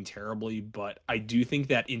is doing terribly, but I do think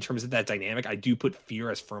that in terms of that dynamic, I do put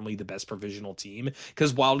Fear as firmly the best provisional team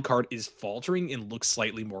because wildcard is faltering and looks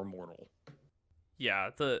slightly more mortal.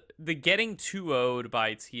 Yeah, the getting 2-0'd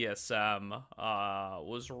by TSM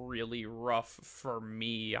was really rough for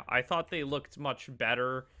me. I thought they looked much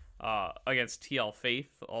better against TL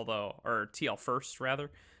Faith, or TL First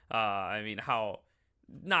rather. I mean,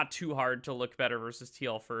 not too hard to look better versus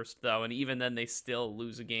TL First though, and even then they still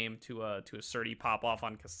lose a game to a Surdy pop off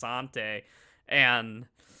on Cassante, and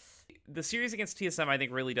the series against TSM, I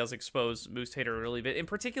think, really does expose Moose Hater really bit. In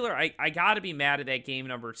particular, I got to be mad at that game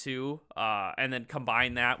number 2, and then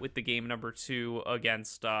combine that with the game number 2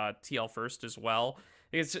 against TL First as well.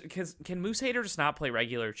 Because can Moose Hater just not play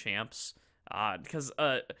regular champs? Because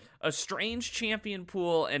a strange champion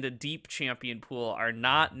pool and a deep champion pool are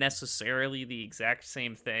not necessarily the exact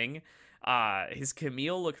same thing. His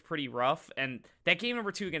Camille looked pretty rough, and that game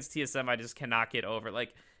number 2 against TSM, I just cannot get over.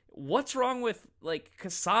 Like, what's wrong with like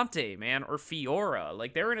Cassante, man, or Fiora?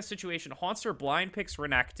 Like, they're in a situation. Haunster blind picks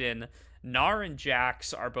Renekton. Gnar and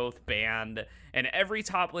Jax are both banned, and every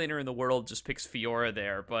top laner in the world just picks Fiora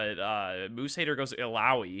there. But Moose Hater goes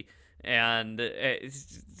Illaoi, and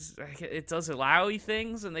it does Illaoi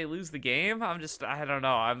things, and they lose the game. I don't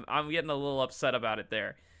know. I'm getting a little upset about it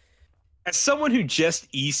there. As someone who just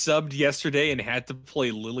e-subbed yesterday and had to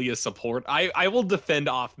play Lilia support, I will defend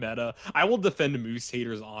off meta. I will defend Moose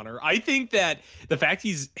Hater's honor. I think that the fact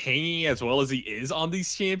he's hanging as well as he is on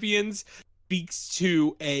these champions speaks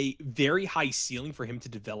to a very high ceiling for him to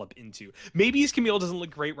develop into. Maybe his Camille doesn't look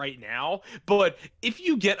great right now, but if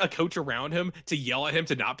you get a coach around him to yell at him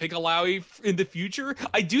to not pick Alawi in the future,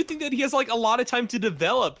 I do think that he has like a lot of time to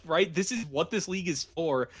develop, right? This is what this league is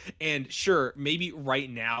for. And sure, maybe right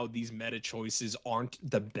now these meta choices aren't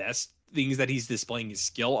the best things that he's displaying his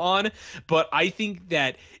skill on, but I think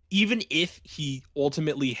that even if he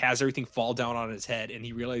ultimately has everything fall down on his head and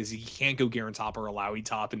he realizes he can't go Garen top or Alawi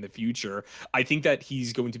top in the future, I think that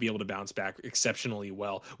he's going to be able to bounce back exceptionally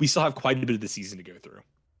well. We still have quite a bit of the season to go through.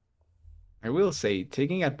 I will say,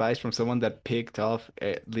 taking advice from someone that picked off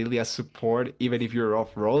Lilia's support, even if you're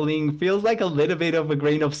off rolling, feels like a little bit of a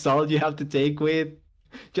grain of salt you have to take with.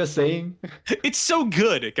 Just saying. It's so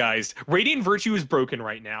good, guys. Radiant Virtue is broken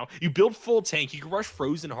right now. You build full tank. You can rush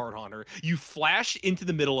Frozen Heart Hunter. You flash into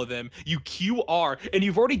the middle of them. You QR, and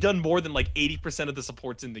you've already done more than like 80% of the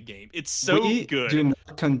supports in the game. It's so good. Do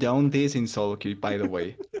not condone this in solo queue, by the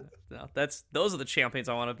way. No, those are the champions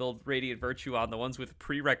I want to build Radiant Virtue on. The ones with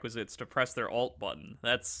prerequisites to press their alt button.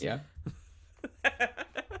 That's yeah.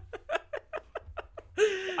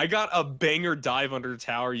 I got a banger dive under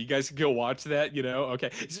tower. You guys can go watch that, you know? Okay.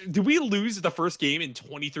 Did we lose the first game in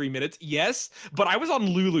 23 minutes? Yes, but I was on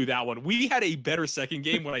Lulu that one. We had a better second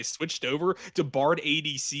game when I switched over to Bard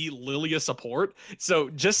ADC Lilia support. So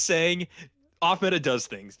just saying, off meta does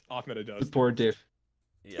things. Off meta does. Support diff.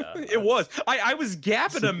 Yeah. It was. I was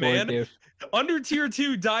gapping him, man. Diff. Under tier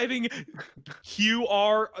 2 diving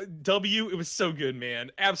QRW. It was so good,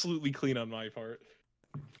 man. Absolutely clean on my part.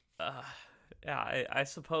 Yeah, I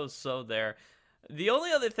suppose so there. The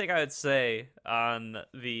only other thing I would say on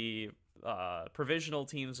the provisional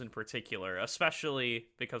teams in particular, especially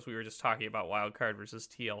because we were just talking about Wildcard versus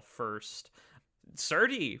TL first,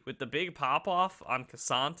 Surdy with the big pop-off on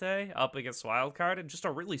Cassante up against Wildcard, and just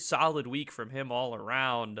a really solid week from him all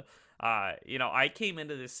around. I came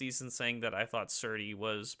into this season saying that I thought Surdy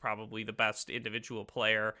was probably the best individual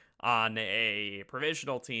player on a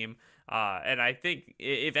provisional team. And I think,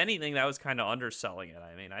 if anything, that was kind of underselling it.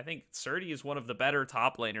 I mean, I think Surdy is one of the better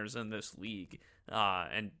top laners in this league,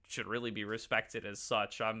 and should really be respected as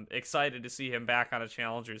such. I'm excited to see him back on a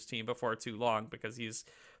Challengers team before too long, because he's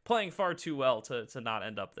playing far too well to not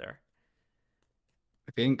end up there.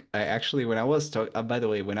 I think when I was talking, by the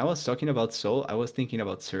way, when I was talking about Soul, I was thinking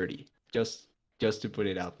about Surdy. Just to put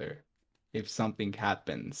it out there. If something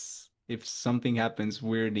happens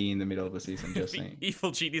weirdly in the middle of the season, just saying.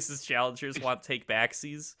 Evil Genius's challengers want take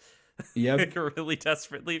backsies. Yep. Really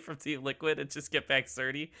desperately from Team Liquid and just get back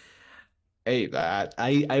Surdy. Hey,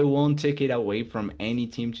 I won't take it away from any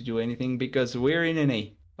team to do anything, because we're in an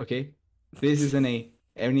A, okay? This is an A.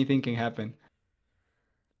 Anything can happen.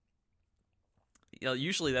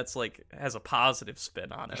 Usually that's like has a positive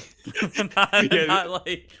spin on it. Not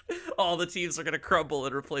like all the teams are going to crumble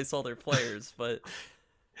and replace all their players, but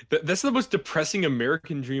that's the most depressing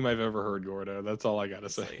American dream I've ever heard, Gordo. That's all I got to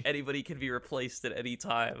say. Like anybody can be replaced at any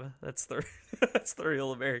time. That's the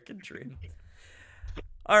real American dream.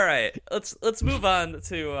 All right, let's move on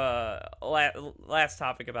to last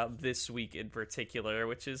topic about this week in particular,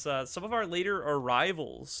 which is some of our later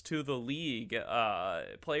arrivals to the league.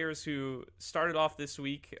 Players who started off this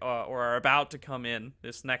week or are about to come in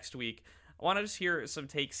this next week. I want to just hear some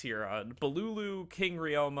takes here on Balulu, King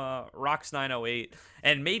Ryoma, Rox908,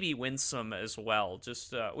 and maybe Winsome as well.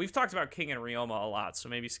 Just we've talked about King and Ryoma a lot, so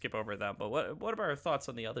maybe skip over them. But what are our thoughts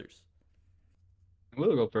on the others?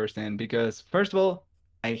 We'll go first then, because first of all,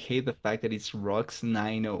 I hate the fact that it's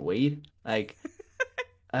Rox908. Like,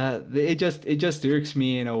 it just irks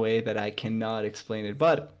me in a way that I cannot explain it.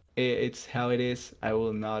 But it's how it is. I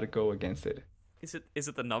will not go against it. Is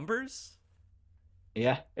it the numbers?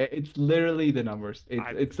 Yeah, it's literally the numbers.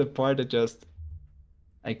 It's the part that just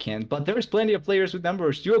I can't. But there's plenty of players with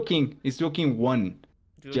numbers. Duo King is Duo King 1.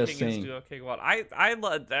 Just saying. Duo King 1. I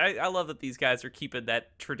love that these guys are keeping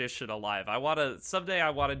that tradition alive. Someday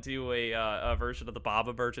I want to do a version of the Bob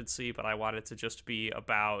Emergency, but I want it to just be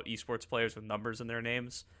about esports players with numbers in their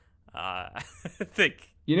names. I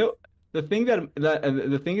think The thing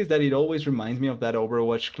is that it always reminds me of that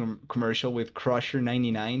Overwatch commercial with Crusher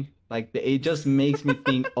 99. Like it just makes me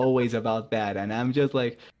think always about that, and I'm just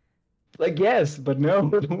like yes, but no.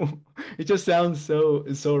 It just sounds so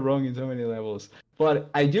wrong in so many levels. But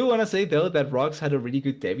I do want to say though that Rox had a really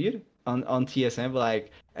good debut on TSM.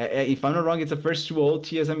 Like if I'm not wrong, it's the first 2-0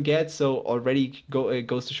 TSM gets, so already it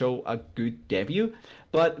goes to show a good debut.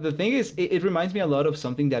 But the thing is, it reminds me a lot of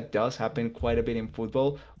something that does happen quite a bit in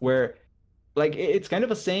football, where like it's kind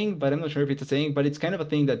of a saying, but I'm not sure if it's a saying, but it's kind of a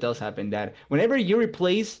thing that does happen that whenever you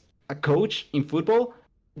replace a coach in football,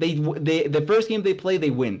 they the first game they play they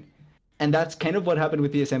win, and that's kind of what happened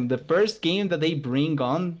with TSM. The first game that they bring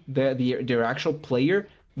on their actual player,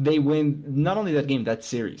 they win not only that game, that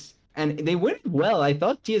series, and they win well. I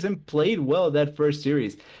thought TSM played well that first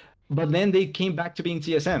series, but then they came back to being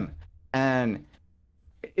TSM, and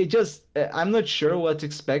it just I'm not sure what to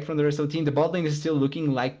expect from the rest of the team. The bot lane is still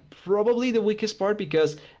looking like probably the weakest part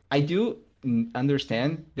because I do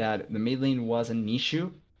understand that the mid lane was an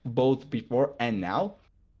issue both before and now,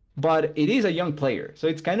 but it is a young player, so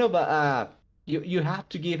it's kind of you have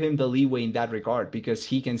to give him the leeway in that regard because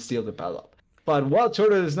he can still develop. But Wild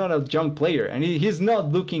Turtle is not a young player, and he's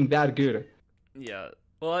not looking that good. Yeah.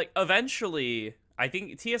 Well, like eventually, I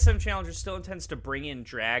think TSM Challenger still intends to bring in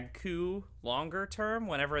Dragku longer term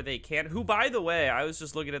whenever they can. Who, by the way, I was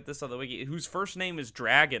just looking at this on the wiki, whose first name is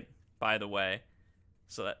Dragon, by the way.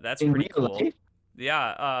 So that's In pretty real cool. life?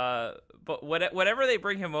 Yeah, but whenever they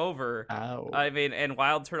bring him over, Ow. I mean, and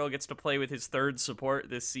Wild Turtle gets to play with his third support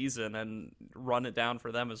this season and run it down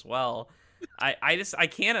for them as well. I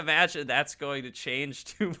can't imagine that's going to change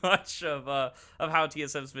too much of how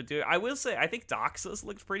TSM's been doing. I will say I think Doxus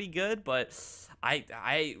looked pretty good, but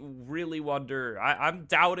I really wonder. I'm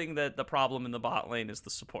doubting that the problem in the bot lane is the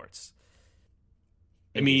supports.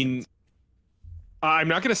 I mean, I'm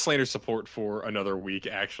not going to slander support for another week,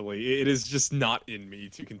 actually. It is just not in me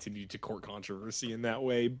to continue to court controversy in that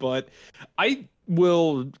way. But I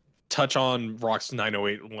will touch on Rox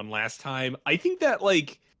 908 one last time. I think that,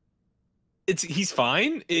 like, he's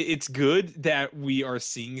fine. It's good that we are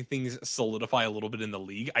seeing things solidify a little bit in the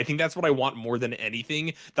league. I think that's what I want more than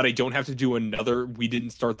anything, that I don't have to do another "we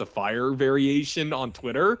didn't start the fire" variation on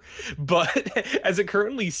Twitter. But as it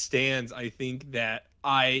currently stands, I think that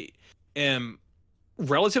I am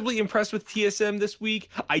relatively impressed with TSM this week.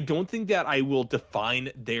 I don't think that I will define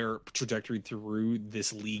their trajectory through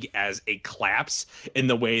this league as a collapse in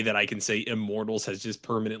the way that I can say Immortals has just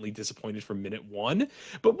permanently disappointed from minute one.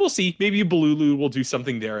 But we'll see. Maybe Balulu will do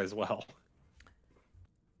something there as well.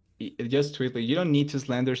 Just tweetly, you don't need to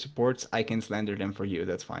slander supports. I can slander them for you.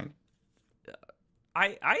 That's fine.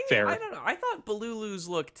 Fair. I don't know. I thought Balulu's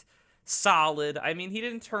looked solid. I mean, he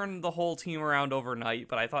didn't turn the whole team around overnight,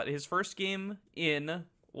 but I thought his first game in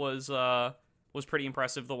was pretty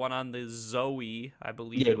impressive. The one on the Zoe, I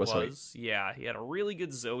believe it was. Yeah, he had a really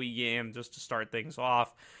good Zoe game just to start things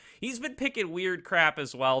off. He's been picking weird crap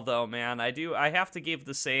as well, though, man. I have to give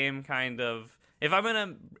the same kind of... If I'm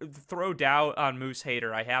gonna throw doubt on Moose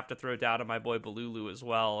Hater, I have to throw doubt on my boy Balulu as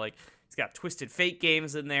well. Like, he's got Twisted Fate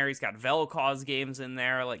games in there. He's got Vel'Koz games in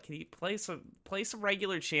there. Like, can you play some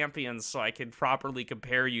regular champions so I can properly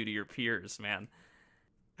compare you to your peers, man?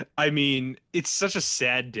 I mean, it's such a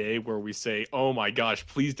sad day where we say, "Oh my gosh,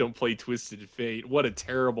 please don't play Twisted Fate. What a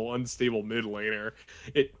terrible, unstable mid laner."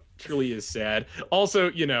 It truly is sad.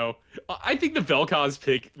 Also, I think the Vel'Koz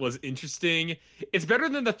pick was interesting. It's better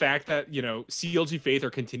than the fact that, CLG Faith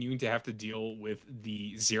are continuing to have to deal with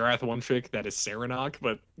the Xerath one trick that is Serenok,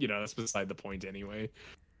 but, that's beside the point anyway.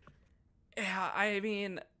 Yeah, I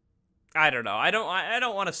mean, I don't know. I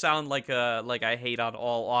don't want to sound like I hate on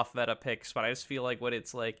all off meta picks, but I just feel like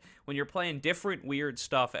when you're playing different weird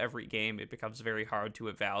stuff every game, it becomes very hard to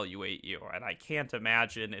evaluate you, and I can't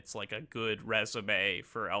imagine it's like a good resume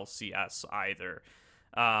for LCS either.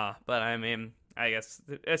 But I mean, I guess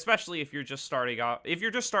especially if you're just starting out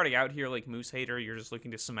here like Moose Hater, you're just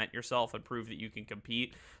looking to cement yourself and prove that you can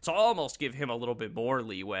compete. So I'll almost give him a little bit more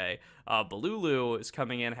leeway. Balulu is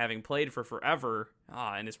coming in having played for forever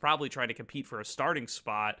and is probably trying to compete for a starting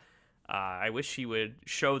spot. I wish he would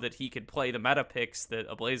show that he could play the meta picks that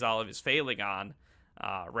Ablazolive is failing on,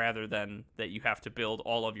 rather than that you have to build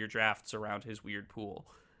all of your drafts around his weird pool.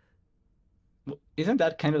 Isn't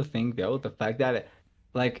that kind of thing though? The fact that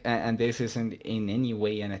and this isn't in any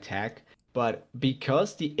way an attack, but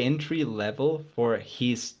because the entry level for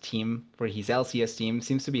his team, for his LCS team,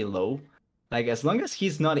 seems to be low, like as long as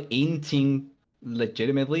he's not inting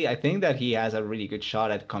legitimately, I think that he has a really good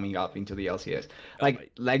shot at coming up into the LCS.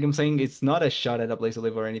 Like I'm saying, it's not a shot at a place to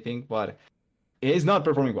live or anything, but he's not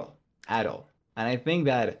performing well at all. And I think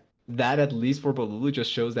that that, at least for Bolulu,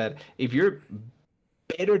 just shows that if you're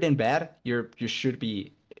better than bad, you should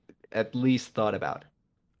be at least thought about.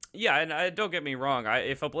 Yeah, and don't get me wrong.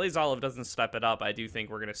 If a Blaze Olive doesn't step it up, I do think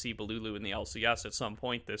we're gonna see Balulu in the LCS at some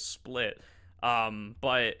point this split.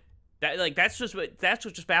 But that's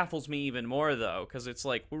what just baffles me even more though, because it's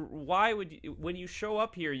like, why would you, when you show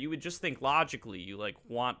up here, you would just think logically you like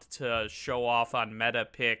want to show off on meta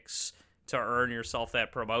picks to earn yourself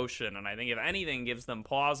that promotion, and I think if anything gives them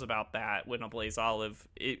pause about that when a Blaze Olive,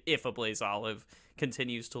 if a Blaze Olive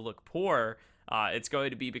continues to look poor. It's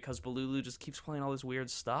going to be because Balulu just keeps playing all this weird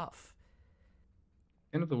stuff.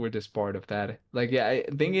 Kind of the weirdest part of that. Like, yeah, I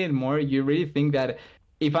thinking more, you really think that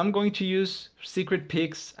if I'm going to use secret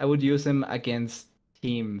picks, I would use them against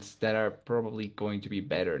teams that are probably going to be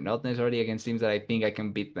better, not necessarily against teams that I think I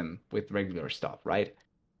can beat them with regular stuff, right?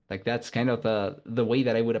 Like, that's kind of the way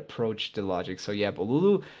that I would approach the logic. So yeah,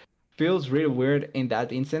 Bolulu feels really weird in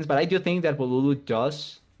that instance, but I do think that Bolulu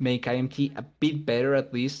does make IMT a bit better,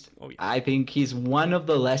 at least. Oh, yeah. I think he's one of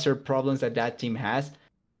the lesser problems that team has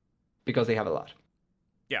because they have a lot.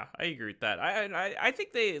 Yeah, I agree with that. I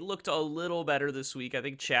think they looked a little better this week. I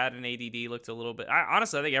think Chad and ADD looked a little bit...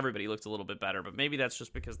 honestly, I think everybody looked a little bit better, but maybe that's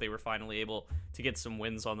just because they were finally able to get some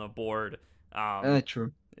wins on the board.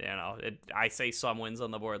 True. You know, I say some wins on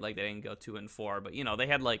the board, like they didn't go 2-4, but, you know, they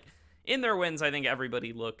had, like... In their wins, I think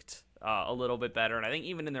everybody looked a little bit better, and I think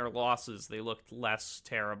even in their losses, they looked less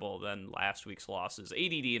terrible than last week's losses.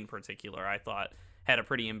 ADD in particular, I thought, had a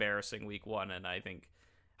pretty embarrassing week 1, and I think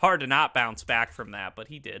hard to not bounce back from that, but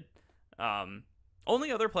he did.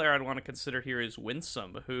 Only other player I'd want to consider here is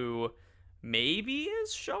Winsome, who maybe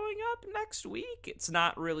is showing up next week. It's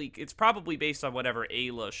not really... It's probably based on whatever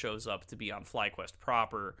Ayla shows up to be on FlyQuest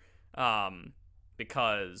proper,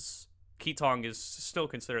 because... Ketong is still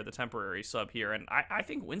considered the temporary sub here, and I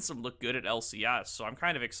think Winsome looked good at LCS, so I'm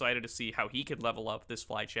kind of excited to see how he can level up this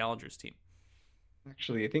Fly Challengers team.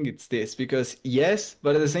 Actually, I think it's this, because yes,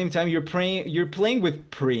 but at the same time you're playing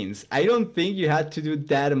with Prince. I don't think you had to do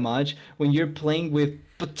that much when you're playing with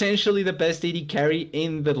potentially the best AD carry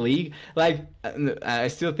in the league. Like, I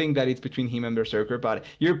still think that it's between him and Berserker, but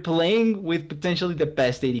you're playing with potentially the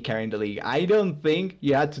best AD carry in the league. I don't think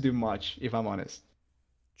you had to do much, if I'm honest.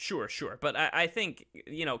 Sure. But I think,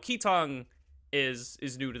 you know, Ketong is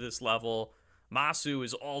new to this level. Masu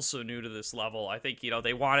is also new to this level. I think, you know,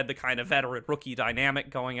 they wanted the kind of veteran-rookie dynamic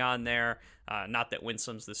going on there. Not that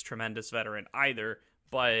Winsome's this tremendous veteran either,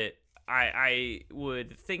 but I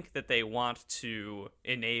would think that they want to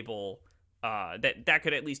enable... that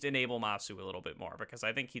could at least enable Masu a little bit more, because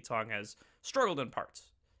I think Ketong has struggled in parts.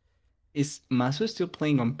 Is Masu still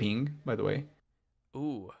playing on ping, by the way?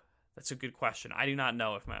 Ooh. That's a good question. I do not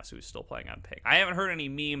know if Masu is still playing on ping. I haven't heard any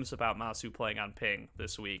memes about Masu playing on ping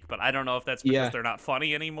this week, but I don't know if that's because they're not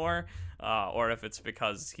funny anymore, or if it's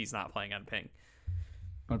because he's not playing on ping.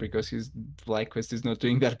 Or because his FlyQuest is not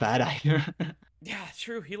doing that bad either. Yeah,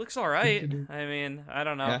 true. He looks all right. I mean, I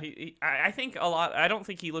don't know. Yeah. I think a lot. I don't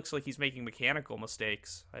think he looks like he's making mechanical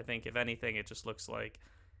mistakes. I think if anything, it just looks like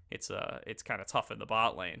it's kind of tough in the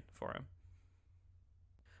bot lane for him.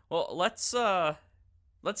 Well, let's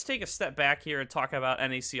take a step back here and talk about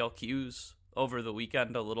NACLQs over the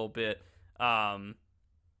weekend a little bit.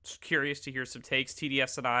 Just curious to hear some takes.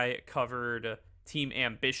 TDS and I covered Team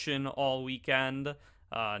Ambition all weekend.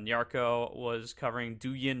 Nyarko was covering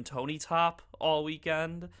Douyin Tony Top all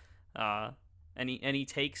weekend. Any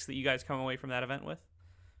takes that you guys come away from that event with?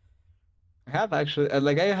 I have actually,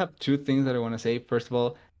 I have two things that I want to say. First of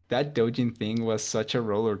all, that Dojin thing was such a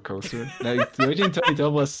roller coaster. Like, Dojin Tony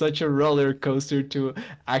Top was such a roller coaster to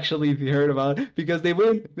actually be heard about, because they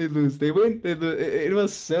win, they lose, they win, they lose. It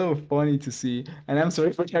was so funny to see. And I'm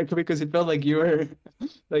sorry for Nyarko, because it felt like you were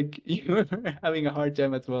having a hard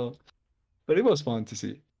time as well. But it was fun to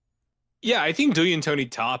see. Yeah, I think Douyin Tony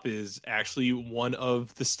Top is actually one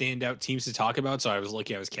of the standout teams to talk about, so I was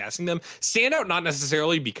lucky I was casting them. Standout not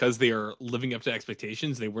necessarily because they are living up to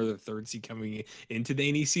expectations. They were the third seed coming into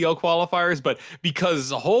the NACL qualifiers, but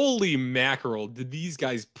because, holy mackerel, did these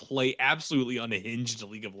guys play absolutely unhinged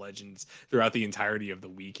League of Legends throughout the entirety of the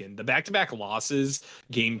weekend. The back-to-back losses,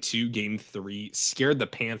 Game 2, Game 3, scared the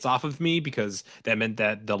pants off of me, because that meant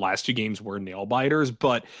that the last two games were nail-biters,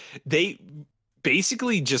 but they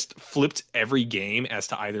basically just flipped every game as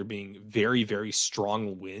to either being very, very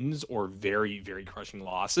strong wins or very, very crushing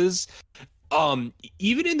losses.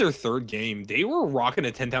 Even in their third game, they were rocking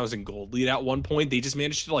a 10,000 gold lead at one point. They just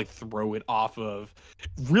managed to throw it off of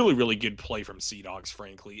really, really good play from Sea Dogs,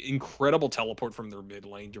 frankly. Incredible teleport from their mid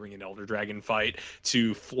lane during an Elder Dragon fight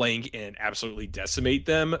to flank and absolutely decimate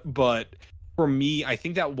them. But For me, I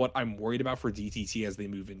think that what I'm worried about for DTT as they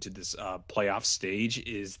move into this playoff stage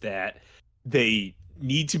is that they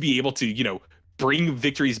need to be able to, bring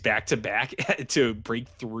victories back to back to break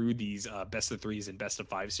through these best of threes and best of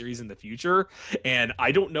five series in the future. And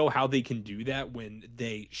I don't know how they can do that when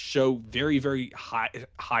they show very, very high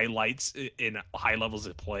highlights in high levels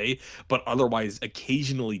of play, but otherwise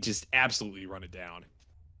occasionally just absolutely run it down.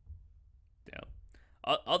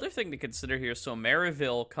 Other thing to consider here, so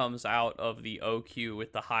Maryville comes out of the OQ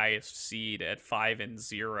with the highest seed at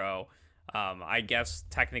 5-0. I guess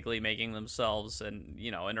technically making themselves an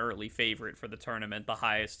early favorite for the tournament, the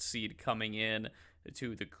highest seed coming in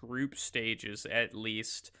to the group stages at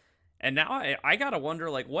least. And now I gotta wonder,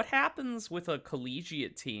 like, what happens with a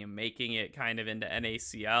collegiate team making it kind of into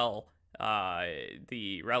NACL,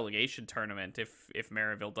 the relegation tournament, if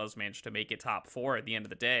Maryville does manage to make it top four at the end of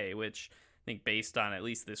the day, which I think based on at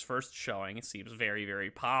least this first showing, it seems very, very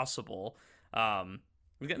possible.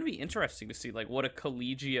 It's going to be interesting to see like what a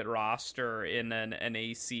collegiate roster in an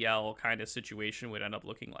ACL kind of situation would end up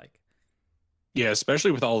looking like. Yeah,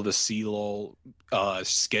 especially with all of the CLOL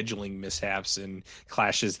scheduling mishaps and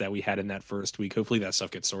clashes that we had in that first week. Hopefully that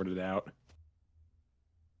stuff gets sorted out.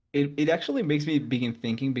 It actually makes me begin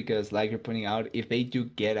thinking because, like you're pointing out, if they do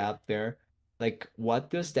get out there, like what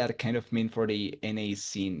does that kind of mean for the NA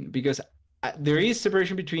scene? Because there is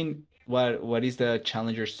separation between what is the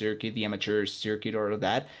challenger circuit, the amateur circuit, or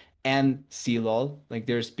that, and CLOL. Like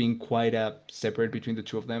there's been quite a separate between the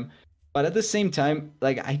two of them. But at the same time,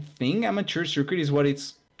 like I think amateur circuit is what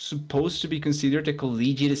it's supposed to be considered a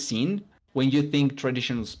collegiate scene when you think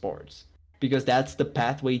traditional sports, because that's the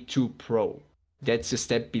pathway to pro. That's a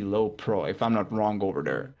step below pro, if I'm not wrong over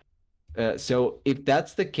there. So if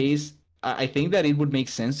that's the case, I think that it would make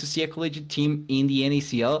sense to see a collegiate team in the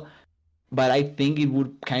NACL, but I think it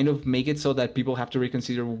would kind of make it so that people have to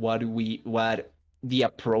reconsider what the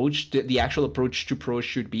approach, the actual approach to pro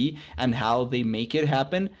should be and how they make it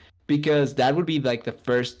happen, because that would be like the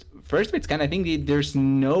first of its kind. I think there's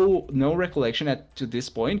no recollection to this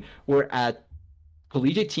point where a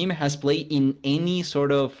collegiate team has played in any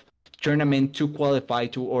sort of tournament to qualify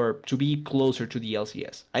to or to be closer to the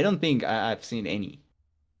LCS. I don't think I've seen any.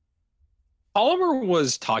 Oliver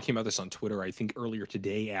was talking about this on Twitter, I think earlier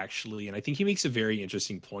today, actually, and I think he makes a very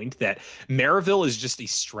interesting point that Maryville is just a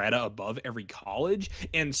strata above every college.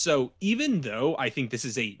 And so even though I think this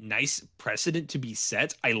is a nice precedent to be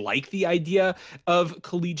set, I like the idea of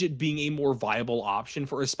collegiate being a more viable option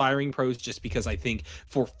for aspiring pros, just because I think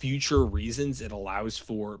for future reasons, it allows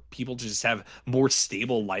for people to just have more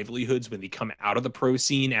stable livelihoods when they come out of the pro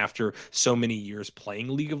scene after so many years playing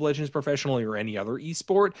League of Legends professionally or any other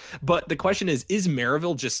esport. But the question is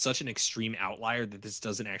Maryville just such an extreme outlier that this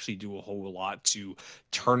doesn't actually do a whole lot to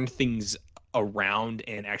turn things around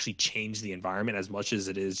and actually change the environment as much as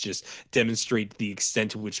it is just demonstrate the extent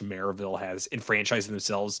to which Maryville has enfranchised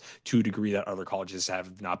themselves to a degree that other colleges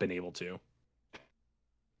have not been able to?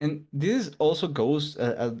 And this also goes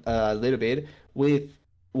a little bit with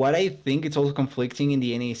what I think it's also conflicting in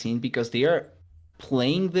the NA scene, because they are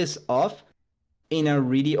playing this off in a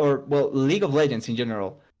really, or well, League of Legends in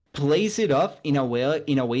general plays it off in a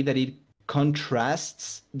way that it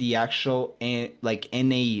contrasts the actual like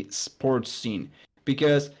NA sports scene.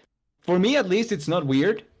 Because for me at least, it's not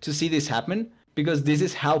weird to see this happen, because this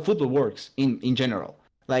is how football works in general.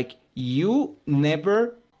 Like you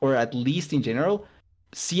never, or at least in general,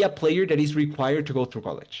 see a player that is required to go through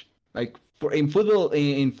college. Like in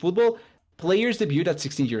football, players debut at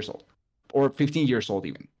 16 years old or 15 years old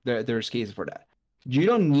even. There's cases for that. You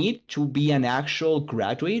don't need to be an actual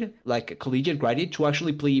graduate, like a collegiate graduate, to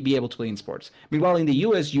actually be able to play in sports. Meanwhile, in the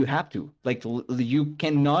US, you have to. Like, you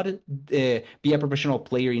cannot be a professional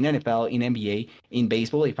player in NFL, in NBA, in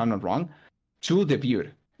baseball, if I'm not wrong, to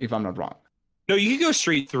debut, if I'm not wrong. No, you can go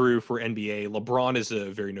straight through for NBA. LeBron is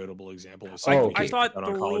a very notable example of something. I thought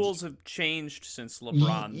the rules have changed since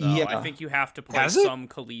LeBron, though. Yeah. I think you have to play some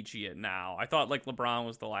collegiate now. I thought like LeBron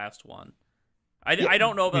was the last one. I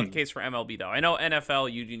don't know about the case for MLB, though. I know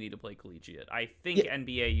NFL, you do need to play collegiate. I think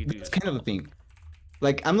NBA, you do. That's kind of the thing.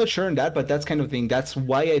 Like, I'm not sure on that, but that's kind of the thing. That's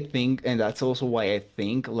why I think, and that's also why I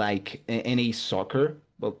think, like, any soccer,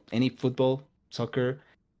 well, any football, soccer,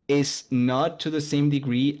 is not to the same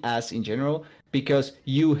degree as in general, because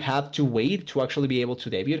you have to wait to actually be able to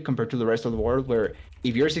debut compared to the rest of the world, where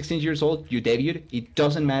if you're 16 years old, you debut. It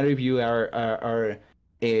doesn't matter if you are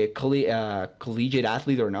a collegiate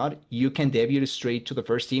athlete or not, you can debut straight to the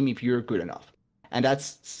first team if you're good enough. And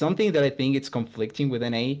that's something that I think it's conflicting with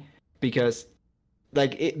NA, because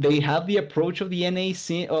like they have the approach of the NA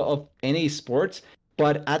scene, of NA sports,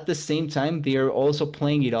 but at the same time, they're also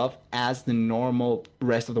playing it off as the normal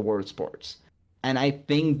rest of the world sports. And I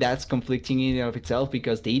think that's conflicting in and of itself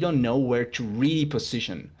because they don't know where to really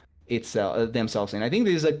position itself themselves. And I think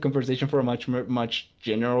this is a conversation for a much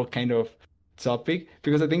general kind of topic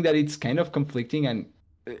because I think that it's kind of conflicting and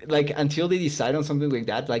like until they decide on something like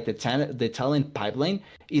that, like the talent pipeline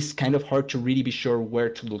is kind of hard to really be sure where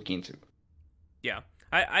to look into. Yeah.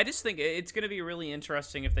 I just think it's going to be really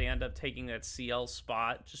interesting if they end up taking that CL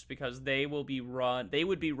spot, just because they would be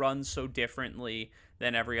run so differently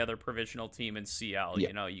than every other provisional team in CL. Yeah.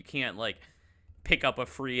 You know, you can't like pick up a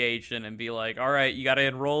free agent and be like, all right, you got to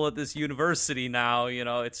enroll at this university now. You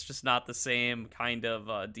know, it's just not the same kind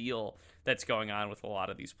of deal that's going on with a lot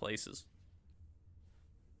of these places.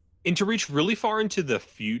 And to reach really far into the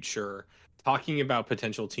future, talking about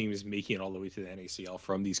potential teams making it all the way to the NACL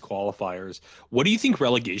from these qualifiers, what do you think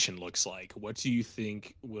relegation looks like? What do you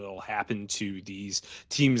think will happen to these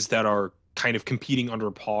teams that are kind of competing under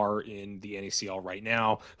par in the NACL right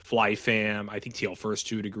now? Fly Fam, I think TL First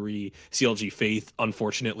to a degree, CLG Faith,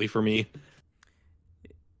 unfortunately for me.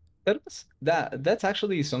 That's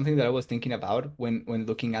actually something that I was thinking about when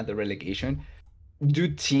looking at the relegation. Do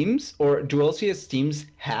teams or do LCS teams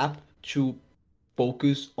have to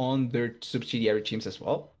focus on their subsidiary teams as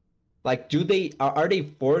well? Like, are they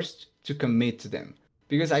forced to commit to them?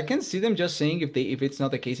 Because I can see them just saying if it's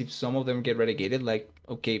not the case, if some of them get relegated, like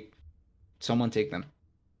okay, someone take them,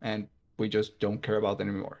 and we just don't care about them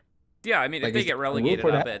anymore. Yeah, I mean, if Like, they is get there a rule relegated,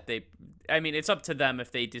 for I that? bet I mean, it's up to them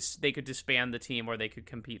if they could disband the team, or they could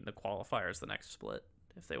compete in the qualifiers the next split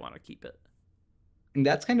if they want to keep it. And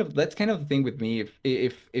that's kind of the thing with me.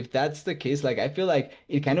 If that's the case, like I feel like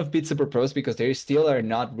it kind of beats the purpose because they still are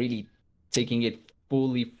not really taking it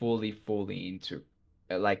fully into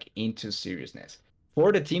like into seriousness.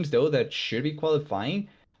 For the teams though that should be qualifying,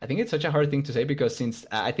 I think it's such a hard thing to say because since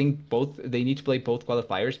I think both they need to play both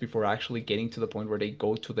qualifiers before actually getting to the point where they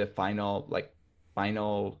go to the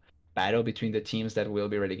final battle between the teams that will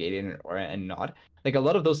be relegated and not. Like a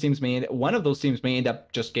lot of those teams one of those teams may end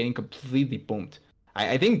up just getting completely boomed.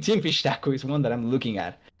 I think Team Fish Taco is one that I'm looking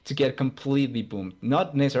at to get completely boomed.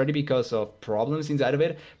 Not necessarily because of problems inside of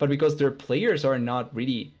it, but because their players are not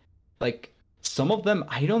really like some of them.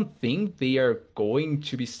 I don't think they are going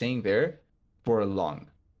to be staying there for long.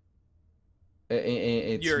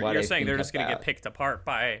 It's what You're I saying they're think just going to get about. picked apart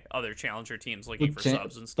by other challenger teams looking for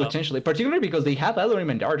subs and stuff. Potentially, particularly because they have Elorim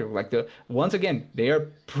and Dardo. Like once again, they are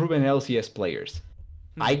proven LCS players.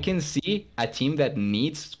 I Hmm. can see a team that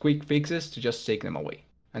needs quick fixes to just take them away,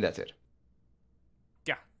 and that's it.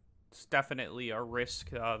 Yeah, it's definitely a risk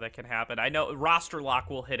that can happen. I know roster lock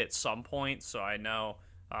will hit at some point, so I know.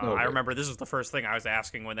 I Okay. remember this is the first thing I was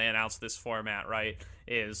asking when they announced this format. Right?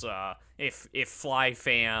 Is if Fly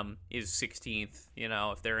Fam is 16th, you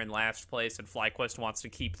know, if they're in last place and FlyQuest wants to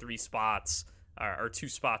keep 3 spots or 2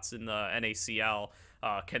 spots in the NACL,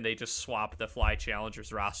 can they just swap the Fly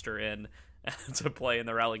Challengers roster in to play in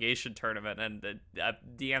the relegation tournament? And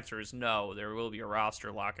the answer is no. There will be a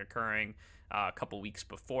roster lock occurring a couple weeks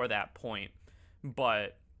before that point,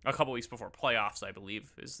 but a couple weeks before playoffs, I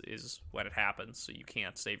believe, is when it happens. So you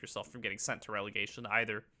can't save yourself from getting sent to relegation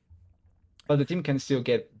either. But the team can still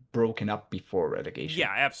get broken up before relegation. Yeah,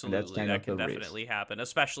 And that's absolutely. kind That of can the risk. definitely happen,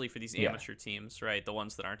 especially for these Yeah. amateur teams, right? The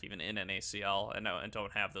ones that aren't even in NACL and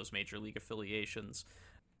don't have those major league affiliations.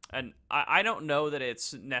 And I don't know that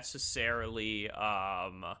it's necessarily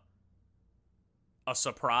a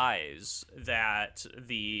surprise that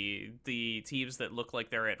the teams that look like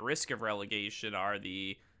they're at risk of relegation are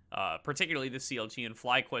the particularly the CLG and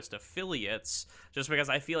FlyQuest affiliates, just because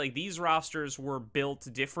I feel like these rosters were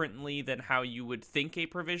built differently than how you would think a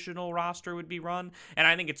provisional roster would be run, and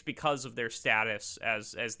I think it's because of their status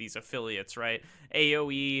as these affiliates, right?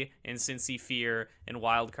 AOE and Cincy Fear and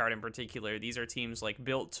Wildcard in particular, these are teams like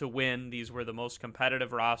built to win. These were the most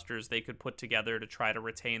competitive rosters they could put together to try to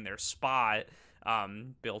retain their spot.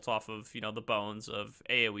 Built off of, you know, the bones of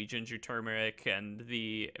AoE Ginger Turmeric and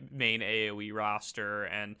the main AoE roster,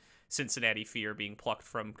 and Cincinnati Fear being plucked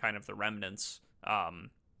from kind of the remnants.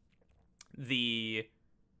 These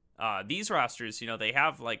rosters, you know, they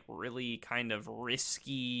have like really kind of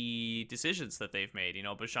risky decisions that they've made. You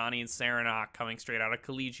know, Bajani and Saranok coming straight out of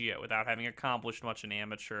collegiate without having accomplished much in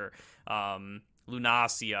amateur.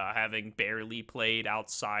 Lunacia having barely played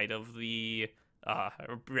outside of the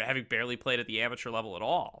having barely played at the amateur level at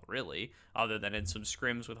all, really, other than in some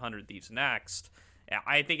scrims with 100 Thieves Next.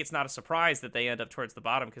 I think it's not a surprise that they end up towards the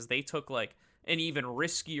bottom because they took like an even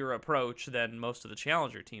riskier approach than most of the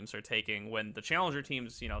challenger teams are taking. When the challenger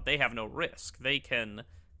teams, you know, they have no risk. They can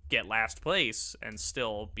get last place and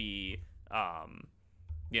still be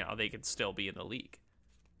they could still be in the league.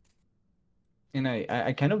 And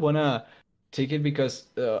I kind of want to take it because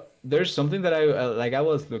there's something that I like. I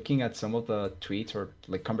was looking at some of the tweets or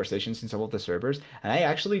like conversations in some of the servers, and I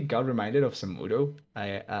actually got reminded of Samudo.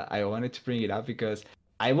 I wanted to bring it up because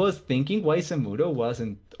I was thinking why Samudo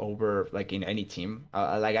wasn't over like in any team.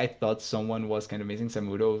 Like I thought someone was kind of missing.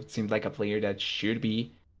 Samudo seemed like a player that should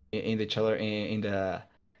be in the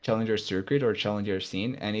challenger circuit or challenger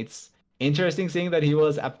scene, and it's interesting seeing that he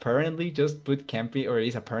was apparently just boot camping or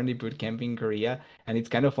is apparently boot camping in Korea, and it's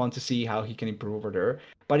kind of fun to see how he can improve over there.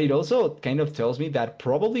 But it also kind of tells me that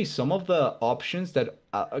probably some of the options that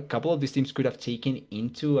a couple of these teams could have taken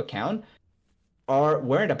into account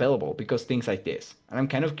weren't available because things like this. And I'm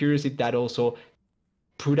kind of curious if that also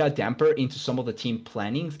put a damper into some of the team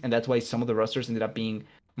plannings, and that's why some of the rosters ended up being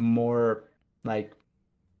more like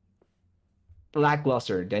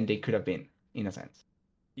lackluster than they could have been in a sense.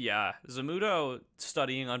 Yeah, Zamudo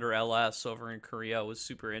studying under LS over in Korea was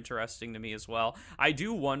super interesting to me as well. I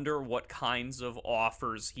do wonder what kinds of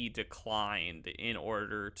offers he declined in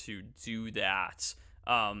order to do that.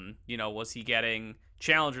 Was he getting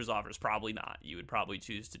challengers offers? Probably not. You would probably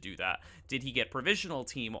choose to do that. Did he get provisional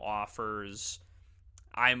team offers?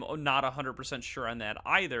 I'm not 100% sure on that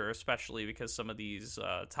either, especially because some of these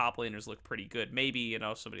top laners look pretty good. Maybe,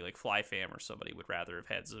 somebody like FlyFam or somebody would rather have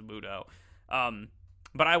had Zamudo.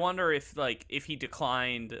 But I wonder if he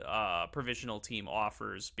declined provisional team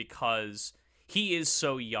offers because he is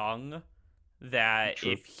so young that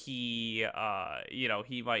True. if he,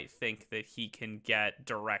 he might think that he can get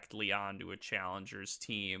directly onto a challenger's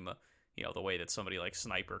team, the way that somebody like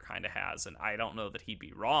Sniper kind of has. And I don't know that he'd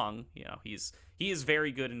be wrong. He is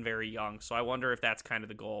very good and very young. So I wonder if that's kind of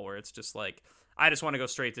the goal, where it's just like, I just want to go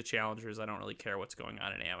straight to challengers. I don't really care what's going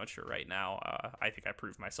on in amateur right now. I think I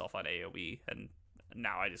proved myself on AoE, and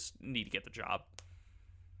now I just need to get the job.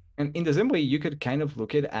 And in the same way, you could kind of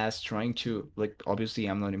look at it as trying to, like, obviously,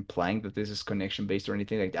 I'm not implying that this is connection based or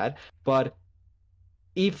anything like that, but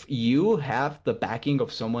if you have the backing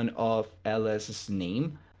of someone of LS's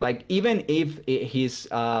name, like, even if he's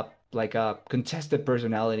like a contested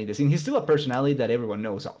personality in the scene, he's still a personality that everyone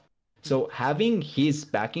knows of. So having his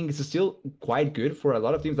backing is still quite good for a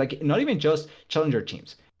lot of teams, like not even just challenger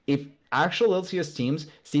teams. If actual LCS teams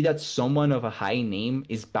see that someone of a high name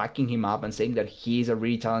is backing him up and saying that he's a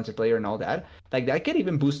really talented player and all that, like that can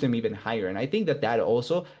even boost him even higher. And I think that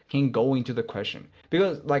also can go into the question,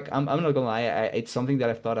 because like I'm not gonna lie, it's something that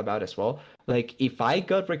I've thought about as well. Like if I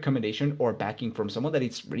got recommendation or backing from someone that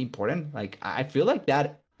it's really important, like I feel like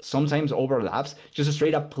that sometimes overlaps just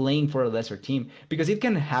straight up playing for a lesser team, because it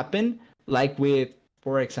can happen like with,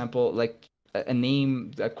 for example, like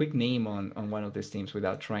a quick name on one of these teams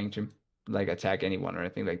without trying to like attack anyone or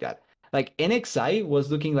anything like that. Like NXI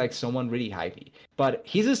was looking like someone really hypey, but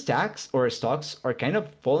his stacks or stocks are kind of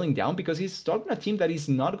falling down because he's stuck on a team that is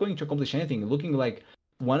not going to accomplish anything, looking like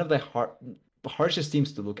one of the harshest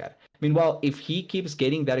teams to look at. Meanwhile, if he keeps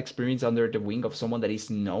getting that experience under the wing of someone that is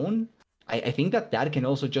known, I think that can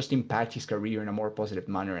also just impact his career in a more positive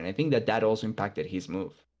manner, and I think that also impacted his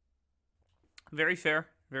move. Very fair,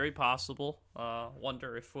 very possible.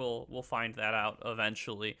 Wonder if we'll find that out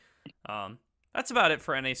eventually. That's about it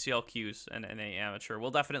for NACLQs and NA Amateur.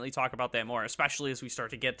 We'll definitely talk about that more, especially as we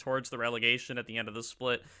start to get towards the relegation at the end of the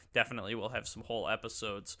split. Definitely we'll have some whole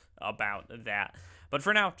episodes about that. But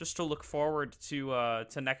for now, just to look forward to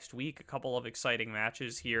next week, a couple of exciting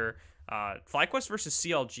matches here. FlyQuest versus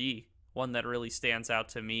CLG, one that really stands out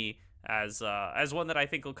to me as one that I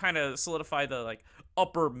think will kind of solidify the like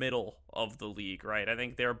upper middle of the league, right? I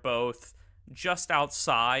think they're both just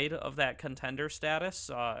outside of that contender status,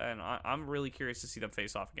 and I'm really curious to see them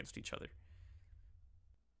face off against each other.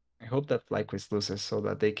 I hope that FlyQuest loses so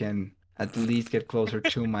that they can at least get closer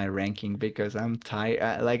to my ranking, because I'm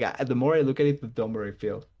tired. The more I look at it, the dumber I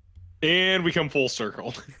feel. And we come full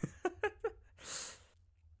circle.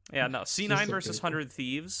 Yeah, no, C9 versus 100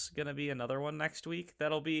 Thieves gonna be another one next week.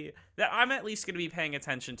 That I'm at least gonna be paying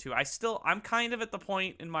attention to. I'm kind of at the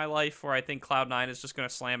point in my life where I think Cloud9 is just gonna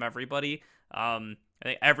slam everybody. I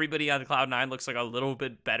think everybody on Cloud9 looks like a little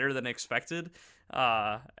bit better than expected,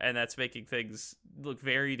 and that's making things look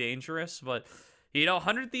very dangerous. But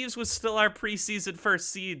 100 Thieves was still our preseason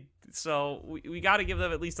first seed, so we got to give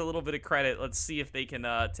them at least a little bit of credit. Let's see if they can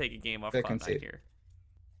take a game off Cloud9 here.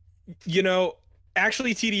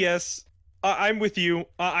 Actually, TDS, I'm with you.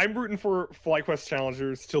 I'm rooting for FlyQuest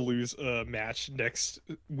Challengers to lose a match next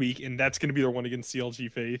week, and that's going to be their one against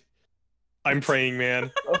CLG Faith. I'm praying,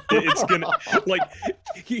 man. It's going to...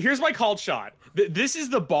 here's my called shot. This is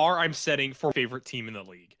the bar I'm setting for favorite team in the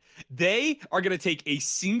league. They are going to take a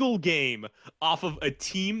single game off of a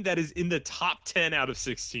team that is in the top 10 out of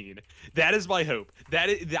 16. That is my hope.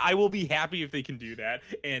 I will be happy if they can do that.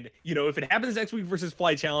 And, if it happens next week versus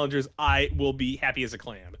Fly Challengers, I will be happy as a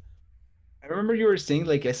clam. I remember you were saying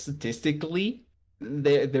like statistically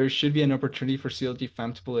there should be an opportunity for CLG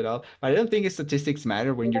fam to pull it off, but I don't think statistics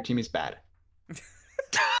matter when your team is bad.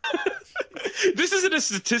 This isn't a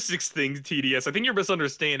statistics thing, TDS. I think you're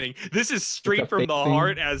misunderstanding. This is straight from the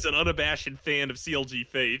heart as an unabashed fan of CLG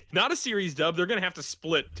Faith. Not a series dub. They're going to have to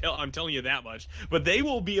split. I'm telling you that much. But they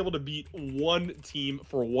will be able to beat one team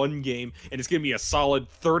for one game, and it's going to be a solid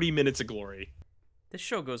 30 minutes of glory. This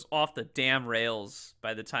show goes off the damn rails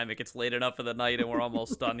by the time it gets late enough in the night, and we're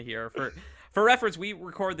almost done here. For reference, we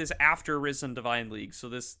record this after Risen Divine League, so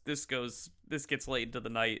this gets late into the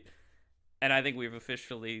night. And I think we've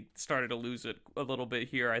officially started to lose it a little bit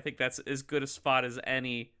here. I think that's as good a spot as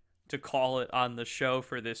any to call it on the show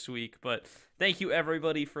for this week. But thank you,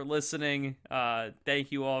 everybody, for listening.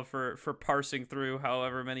 Thank you all for parsing through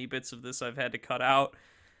however many bits of this I've had to cut out.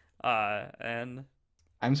 And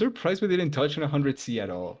I'm surprised we didn't touch on 100C at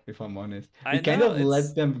all, if I'm honest. We kind of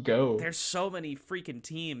let them go. There's so many freaking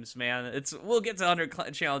teams, man. We'll get to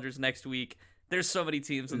 100 challengers next week. There's so many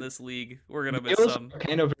teams in this league. We're going to miss some.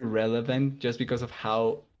 Kind of irrelevant just because of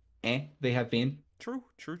how they have been. True.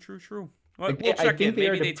 We'll check in.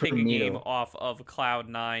 Maybe they take a game off of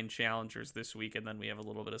Cloud9 challengers this week, and then we have a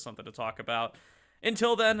little bit of something to talk about.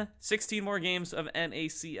 Until then, 16 more games of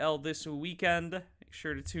NACL this weekend. Make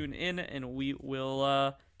sure to tune in, and we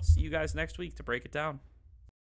will see you guys next week to break it down.